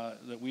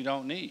that we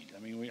don't need. I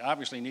mean, we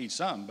obviously need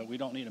some, but we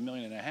don't need 1.5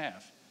 million.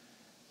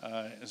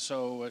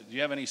 So do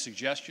you have any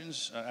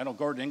suggestions? I know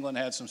Gordon England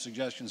had some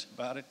suggestions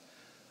about it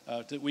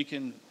that we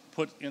can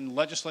put in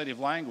legislative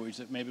language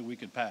that maybe we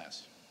could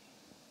pass.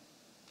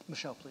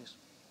 Michelle, please.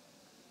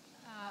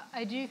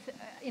 I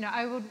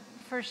would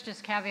first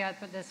just caveat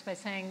this by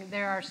saying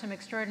there are some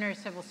extraordinary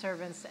civil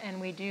servants,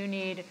 and we do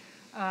need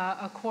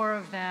a core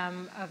of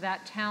them, of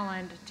that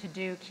talent, to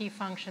do key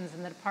functions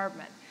in the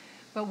department.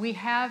 But we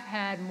have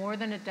had more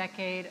than a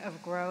decade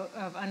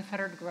of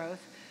unfettered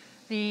growth.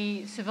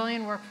 The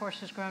civilian workforce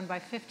has grown by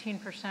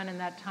 15% in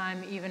that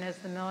time, even as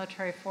the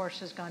military force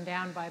has gone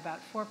down by about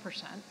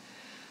 4%.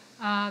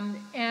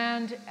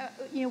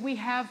 We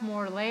have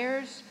more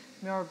layers,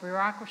 more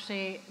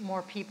bureaucracy,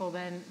 more people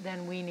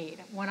than we need.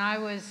 When I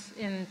was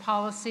in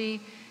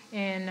policy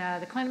in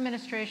the Clinton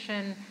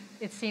administration,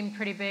 it seemed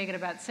pretty big at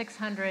about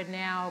 600.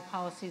 Now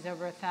policy's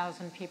over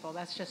 1,000 people.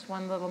 That's just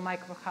one little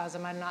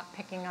microcosm. I'm not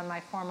picking on my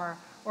former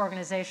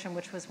organization,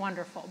 which was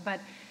wonderful. But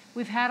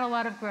we've had a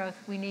lot of growth.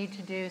 We need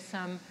to do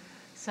some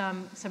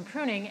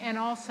pruning, and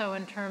also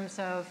in terms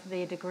of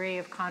the degree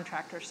of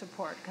contractor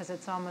support, because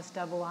it's almost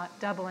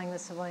doubling the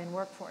civilian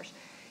workforce.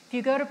 If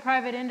you go to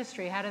private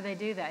industry, how do they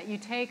do that? You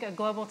take a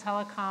global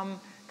telecom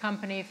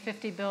company,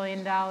 $50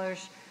 billion.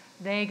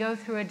 They go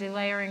through a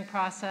delayering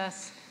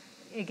process.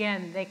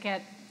 Again, they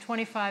get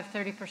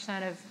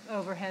 25–30% of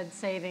overhead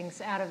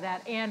savings out of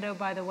that, and oh,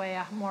 by the way,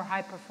 a more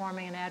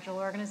high-performing and agile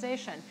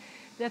organization.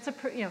 That's a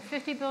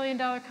 $50 billion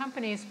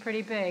company is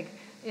pretty big.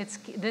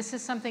 This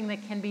is something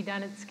that can be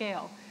done at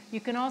scale. You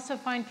can also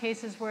find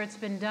cases where it's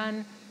been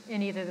done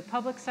in either the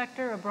public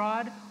sector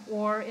abroad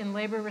or in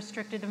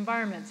labor-restricted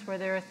environments where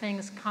there are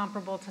things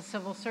comparable to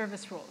civil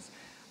service rules.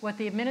 What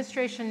the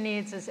administration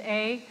needs is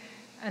A,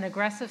 an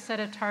aggressive set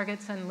of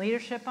targets and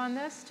leadership on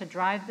this to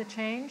drive the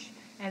change,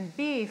 and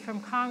B,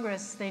 from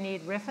Congress, they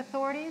need RIF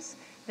authorities,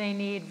 they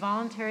need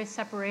voluntary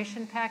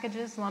separation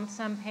packages, lump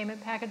sum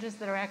payment packages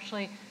that are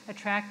actually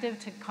attractive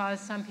to cause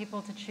some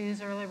people to choose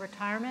early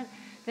retirement.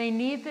 They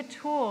need the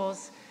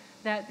tools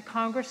that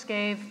Congress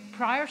gave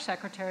prior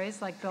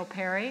secretaries like Bill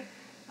Perry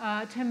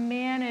to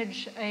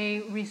manage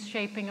a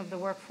reshaping of the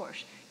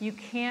workforce. You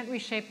can't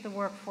reshape the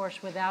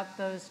workforce without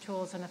those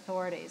tools and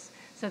authorities.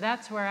 So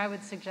that's where I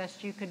would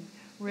suggest you could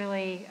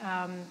really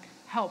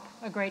help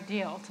a great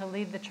deal to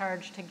lead the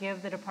charge, to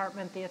give the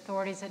department the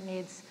authorities it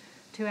needs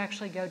to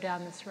actually go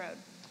down this road.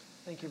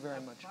 Thank you very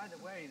much. By the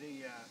way,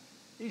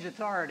 these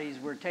authorities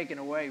were taken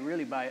away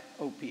really by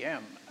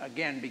OPM,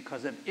 again,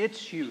 because of its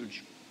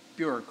huge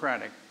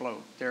bureaucratic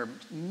bloat. They're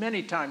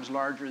many times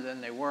larger than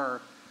they were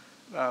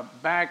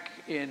back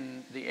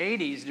in the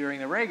 80s during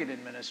the Reagan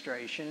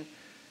administration.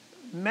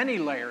 Many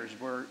layers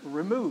were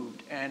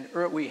removed, and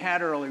we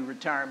had early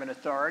retirement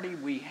authority,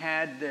 we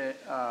had the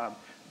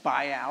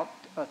buyout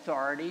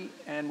authority,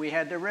 and we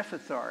had the RIF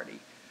authority.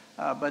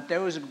 But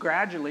those have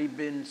gradually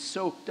been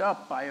soaked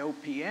up by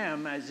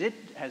OPM as it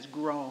has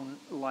grown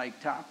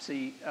like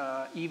Topsy,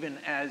 even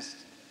as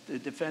the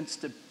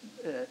defense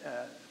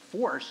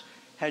force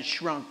has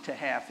shrunk to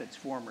half its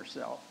former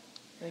self.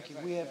 Thank you.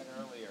 We have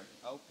earlier,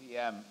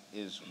 OPM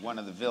is one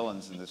of the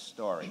villains in this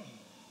story.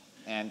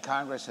 And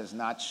Congress has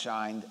not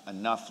shined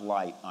enough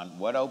light on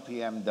what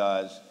OPM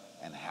does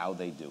and how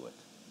they do it.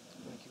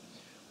 Thank you.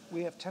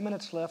 We have 10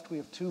 minutes left. We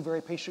have two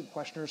very patient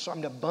questioners, so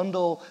I'm going to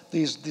bundle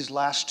these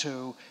last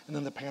two, and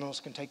then the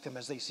panelists can take them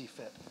as they see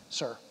fit.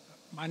 Sir.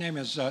 My name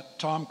is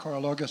Tom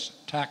Korologis,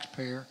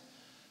 taxpayer.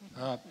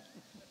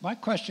 My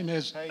question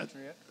is,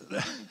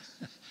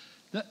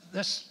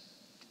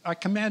 I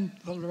commend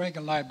the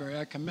Reagan Library.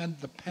 I commend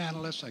the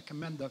panelists. I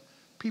commend the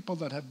people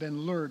that have been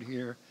lured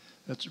here.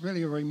 It's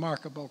really a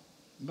remarkable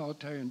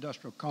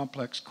military-industrial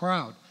complex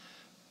crowd.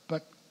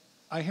 But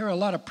I hear a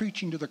lot of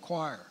preaching to the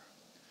choir.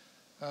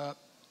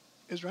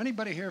 Is there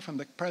anybody here from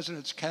the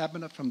President's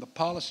cabinet, from the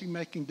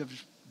policy-making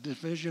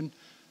division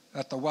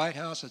at the White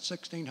House at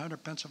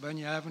 1600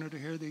 Pennsylvania Avenue to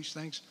hear these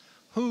things?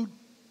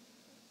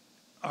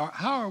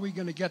 How are we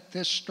going to get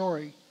this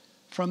story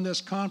from this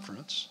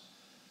conference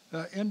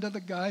into the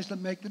guys that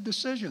make the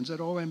decisions at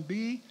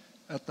OMB,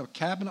 at the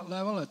cabinet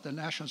level, at the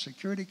National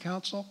Security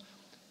Council?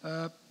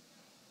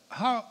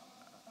 How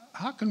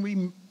can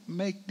we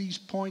make these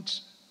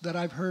points that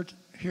I've heard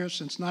here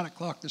since 9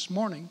 o'clock this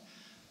morning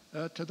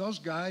to those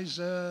guys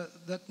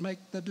that make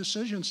the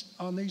decisions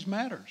on these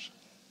matters?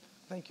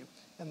 Thank you.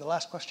 And the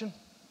last question?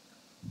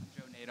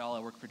 Joe Nadal. I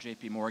work for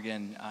J.P.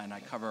 Morgan, and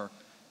I cover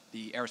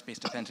the aerospace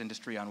defense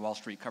industry on Wall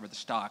Street, cover the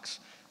stocks.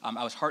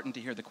 I was heartened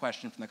to hear the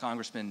question from the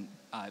congressman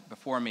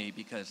before me,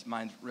 because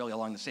mine's really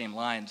along the same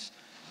lines,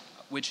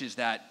 which is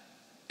that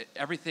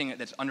everything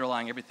that's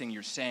underlying everything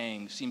you're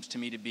saying seems to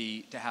me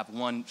to have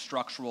one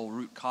structural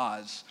root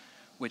cause,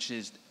 which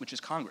is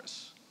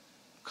Congress.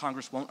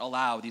 Congress won't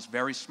allow these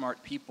very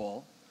smart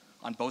people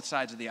on both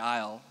sides of the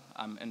aisle,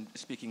 and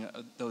speaking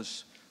of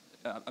those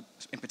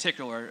in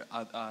particular,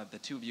 the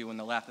two of you on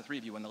the left, the three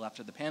of you on the left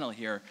of the panel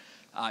here,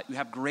 you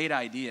have great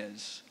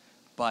ideas,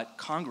 but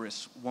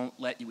Congress won't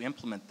let you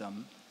implement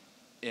them,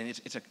 and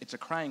it's a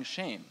crying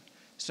shame.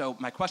 So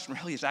my question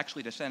really is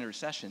actually to Senator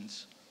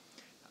Sessions.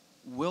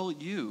 Will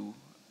you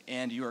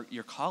and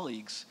your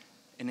colleagues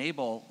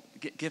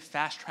give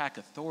fast-track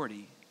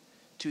authority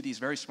to these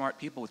very smart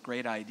people with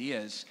great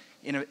ideas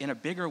in a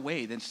bigger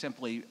way than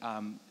simply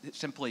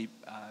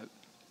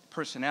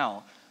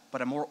personnel,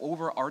 but a more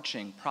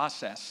overarching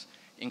process,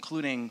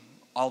 including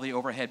all the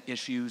overhead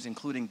issues,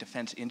 including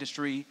defense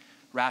industry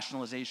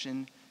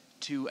rationalization,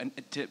 to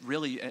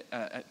really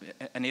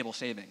enable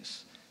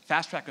savings?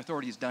 Fast-track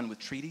authority is done with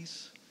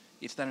treaties.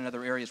 It's done in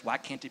other areas. Why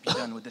can't it be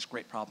done with this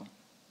great problem?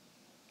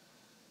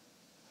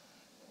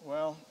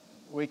 Well,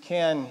 we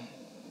can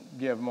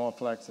give more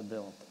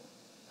flexibility,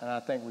 and I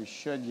think we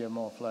should give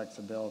more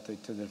flexibility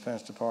to the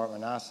Defense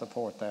Department. I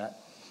support that.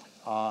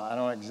 I don't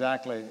know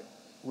exactly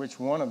which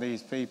one of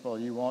these people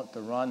you want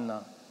to run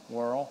the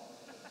world.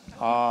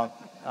 I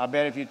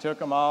bet if you took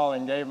them all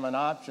and gave them an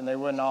option, they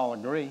wouldn't all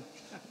agree.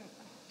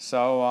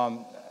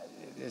 So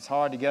it's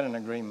hard to get an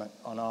agreement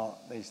on all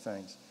these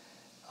things.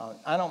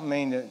 I don't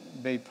mean to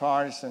be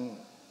partisan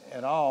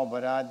at all,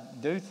 but I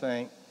do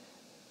think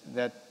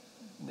that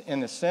in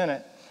the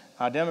Senate,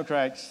 our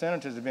Democratic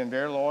senators have been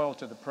very loyal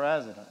to the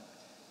president.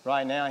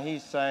 Right now,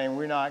 he's saying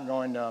we're not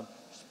going to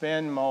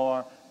spend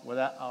more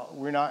without.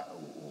 We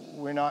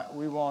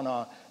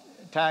want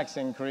tax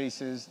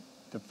increases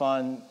to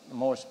fund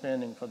more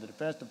spending for the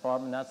Defense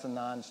Department. That's a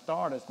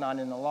non-starter. It's not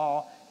in the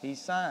law. He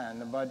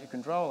signed the Budget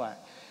Control Act.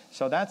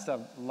 So that's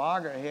a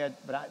loggerhead,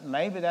 but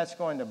maybe that's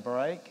going to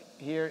break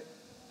here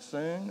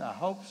soon. I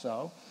hope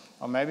so.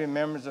 Or maybe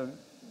members of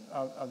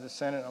the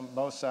Senate on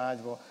both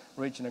sides will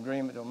reach an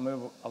agreement to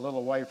move a little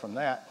away from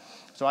that.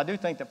 So I do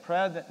think the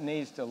president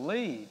needs to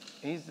lead.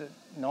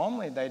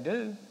 Normally they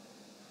do.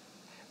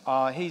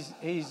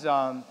 He's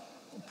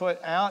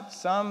put out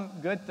some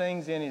good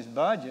things in his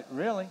budget,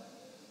 really,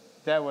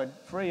 that would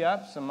free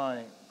up some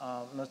money,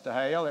 Mr.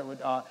 Hale. It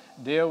would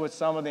deal with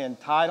some of the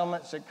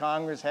entitlements that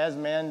Congress has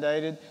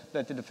mandated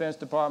that the Defense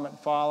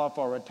Department follow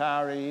for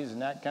retirees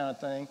and that kind of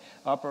thing.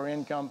 Upper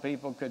income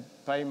people could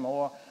pay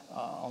more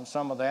on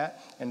some of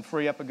that and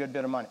free up a good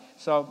bit of money.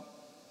 So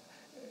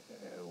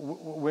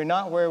we're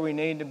not where we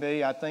need to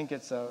be. I think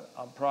it's a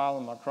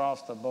problem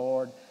across the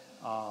board.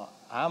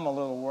 I'm a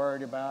little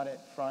worried about it,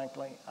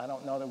 frankly. I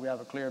don't know that we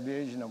have a clear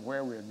vision of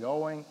where we're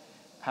going,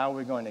 how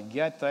we're going to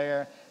get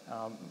there.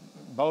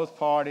 Both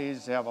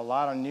parties have a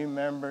lot of new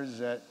members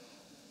that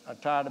are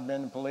tired of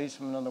being the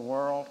policemen of the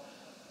world.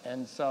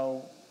 And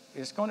so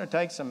it's going to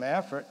take some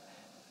effort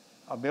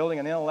of building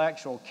an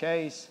intellectual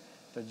case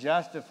to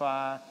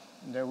justify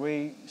that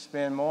we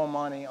spend more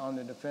money on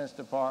the Defense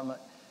Department.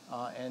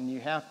 And you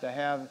have to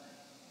have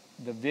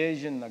the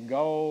vision, the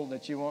goal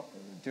that you want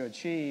to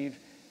achieve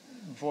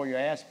before you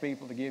ask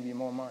people to give you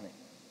more money.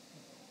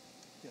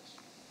 Yes.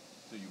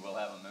 So you will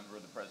have a member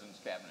of the President's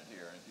Cabinet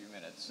here in a few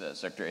minutes.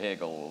 Secretary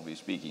Hagel will be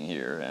speaking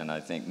here, and I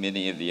think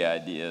many of the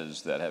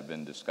ideas that have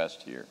been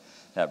discussed here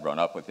have run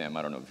up with him.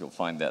 I don't know if you'll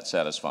find that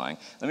satisfying.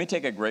 Let me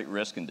take a great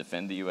risk and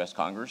defend the U.S.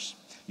 Congress.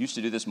 Used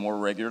to do this more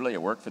regularly. I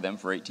worked for them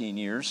for 18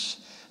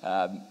 years.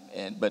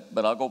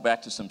 But I'll go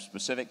back to some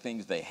specific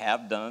things they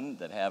have done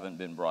that haven't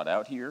been brought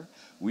out here.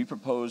 We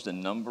proposed a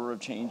number of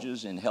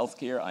changes in health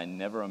care. I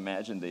never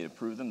imagined they'd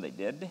approve them. They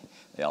did.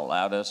 They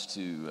allowed us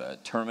to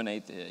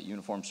terminate the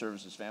Uniformed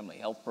Services Family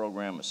Health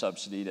Program, a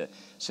subsidy to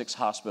 6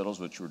 hospitals,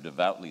 which were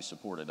devoutly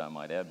supported, I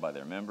might add, by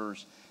their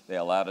members. They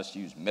allowed us to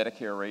use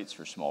Medicare rates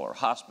for smaller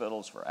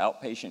hospitals, for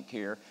outpatient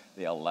care.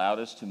 They allowed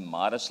us to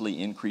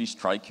modestly increase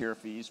TRICARE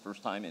fees,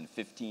 first time in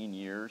 15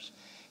 years.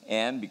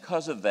 And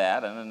because of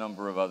that and a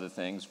number of other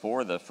things,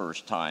 for the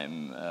first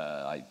time,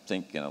 I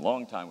think in a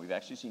long time, we've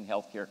actually seen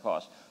healthcare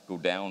costs go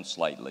down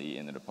slightly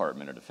in the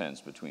Department of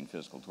Defense between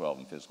fiscal 12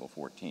 and fiscal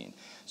 14.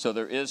 So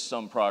there is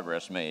some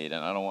progress made,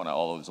 and I don't want to,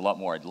 although there's a lot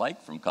more I'd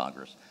like from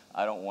Congress,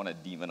 I don't want to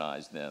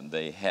demonize them.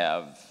 They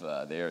have,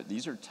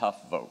 these are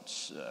tough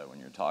votes when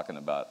you're talking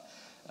about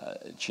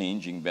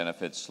changing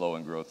benefits,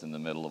 slowing growth in the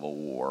middle of a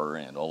war,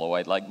 and although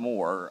I'd like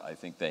more, I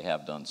think they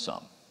have done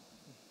some.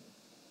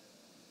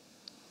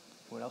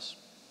 What else?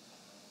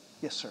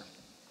 Yes, sir.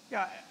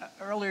 Yeah,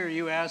 earlier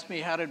you asked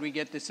me how did we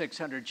get the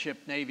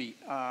 600-ship Navy.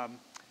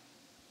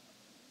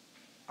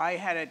 I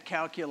had it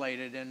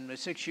calculated in the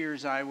 6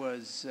 years I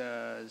was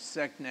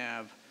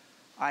SecNav,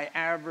 I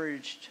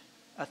averaged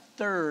a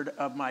third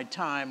of my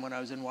time when I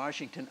was in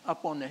Washington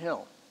up on the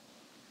Hill.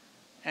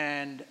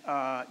 And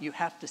you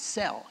have to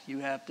sell, you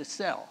have to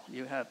sell,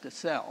 you have to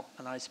sell.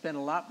 And I spent a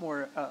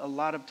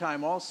lot of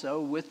time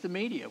also with the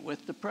media,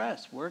 with the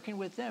press, working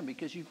with them,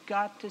 because you've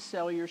got to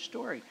sell your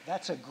story.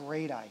 That's a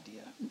great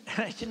idea.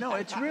 You know,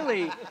 it's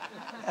really,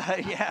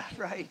 yeah,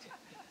 right.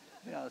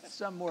 Yeah,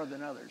 some more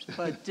than others.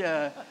 But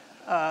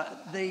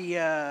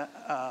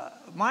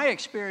my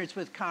experience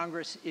with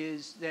Congress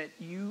is that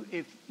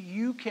if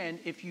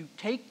you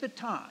take the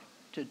time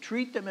to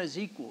treat them as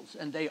equals,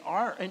 and they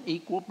are an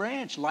equal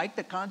branch, like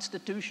the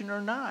Constitution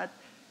or not,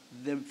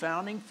 the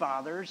Founding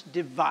Fathers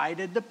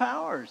divided the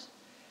powers.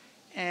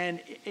 And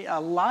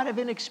a lot of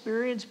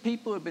inexperienced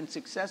people who have been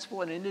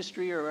successful in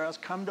industry or else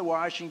come to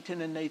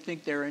Washington and they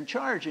think they're in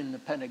charge in the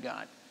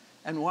Pentagon.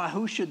 And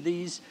who should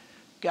these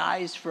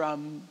guys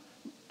from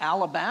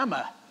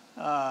Alabama,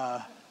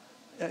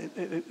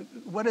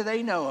 what do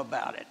they know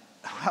about it?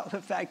 Well,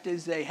 the fact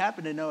is they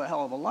happen to know a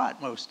hell of a lot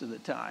most of the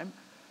time.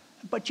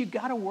 But you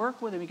got to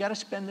work with them. You got to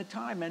spend the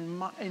time.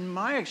 And in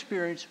my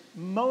experience,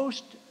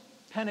 most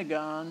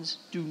Pentagons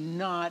do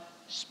not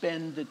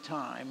spend the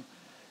time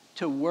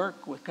to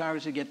work with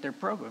Congress to get their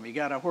program. You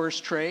got to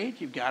horse trade.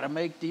 You've got to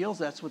make deals.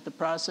 That's what the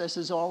process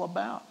is all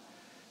about.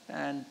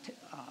 And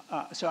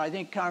so I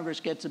think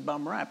Congress gets a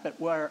bum rap. But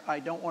where I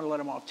don't want to let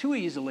them off too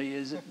easily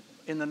is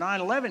in the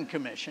 9/11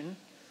 Commission,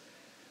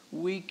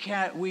 we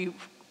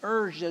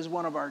urged as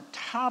one of our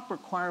top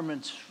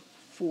requirements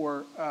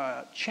for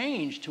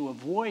change to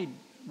avoid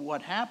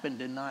what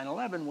happened in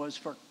 9/11 was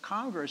for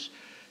Congress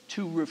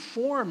to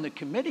reform the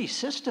committee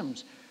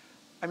systems.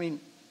 I mean,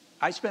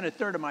 I spent a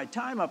third of my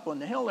time up on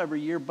the Hill every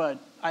year, but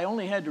I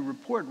only had to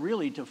report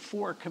really to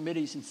 4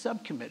 committees and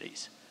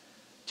subcommittees,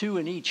 2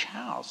 in each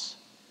house.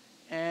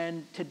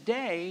 And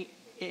today,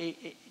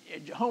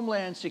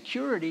 Homeland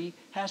Security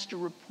has to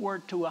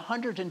report to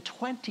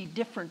 120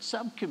 different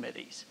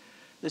subcommittees.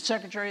 The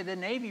Secretary of the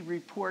Navy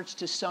reports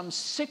to some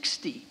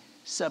 60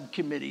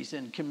 subcommittees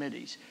and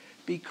committees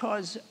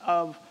because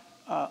of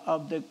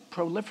the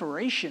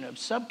proliferation of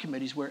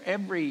subcommittees where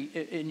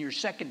in your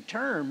second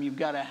term, you've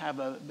got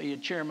to be a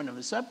chairman of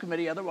a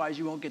subcommittee, otherwise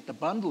you won't get the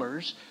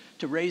bundlers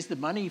to raise the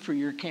money for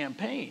your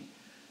campaign.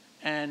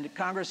 And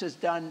Congress has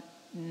done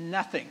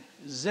nothing,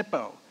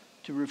 zippo,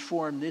 to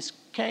reform this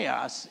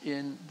chaos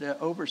in the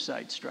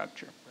oversight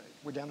structure. Right.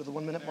 We're down to the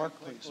 1-minute mark,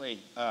 please. Quickly,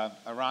 a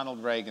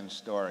Ronald Reagan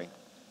story,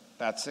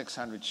 about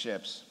 600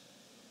 ships.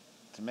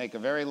 To make a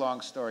very long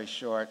story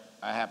short,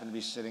 I happened to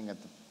be sitting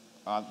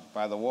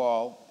by the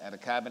wall at a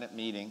cabinet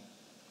meeting,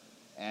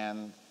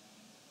 and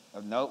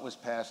a note was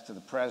passed to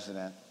the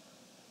president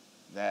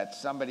that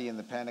somebody in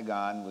the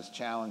Pentagon was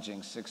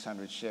challenging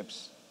 600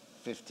 ships,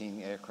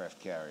 15 aircraft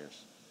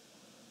carriers.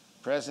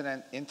 The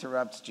president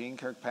interrupts Gene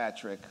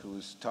Kirkpatrick,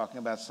 who's talking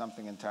about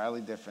something entirely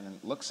different, and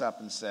looks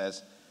up and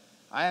says,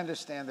 I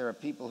understand there are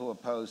people who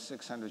oppose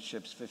 600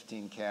 ships,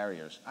 15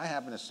 carriers. I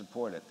happen to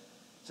support it.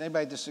 Does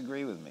anybody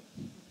disagree with me?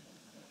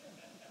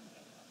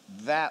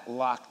 That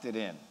locked it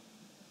in.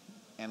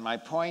 And my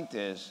point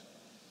is,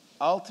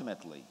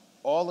 ultimately,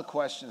 all the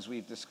questions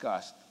we've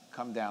discussed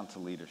come down to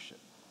leadership.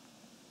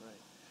 Right.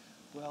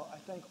 Well, I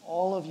thank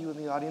all of you in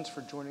the audience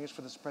for joining us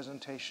for this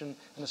presentation,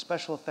 and a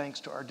special thanks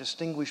to our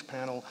distinguished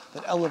panel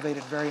that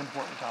elevated very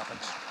important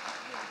topics.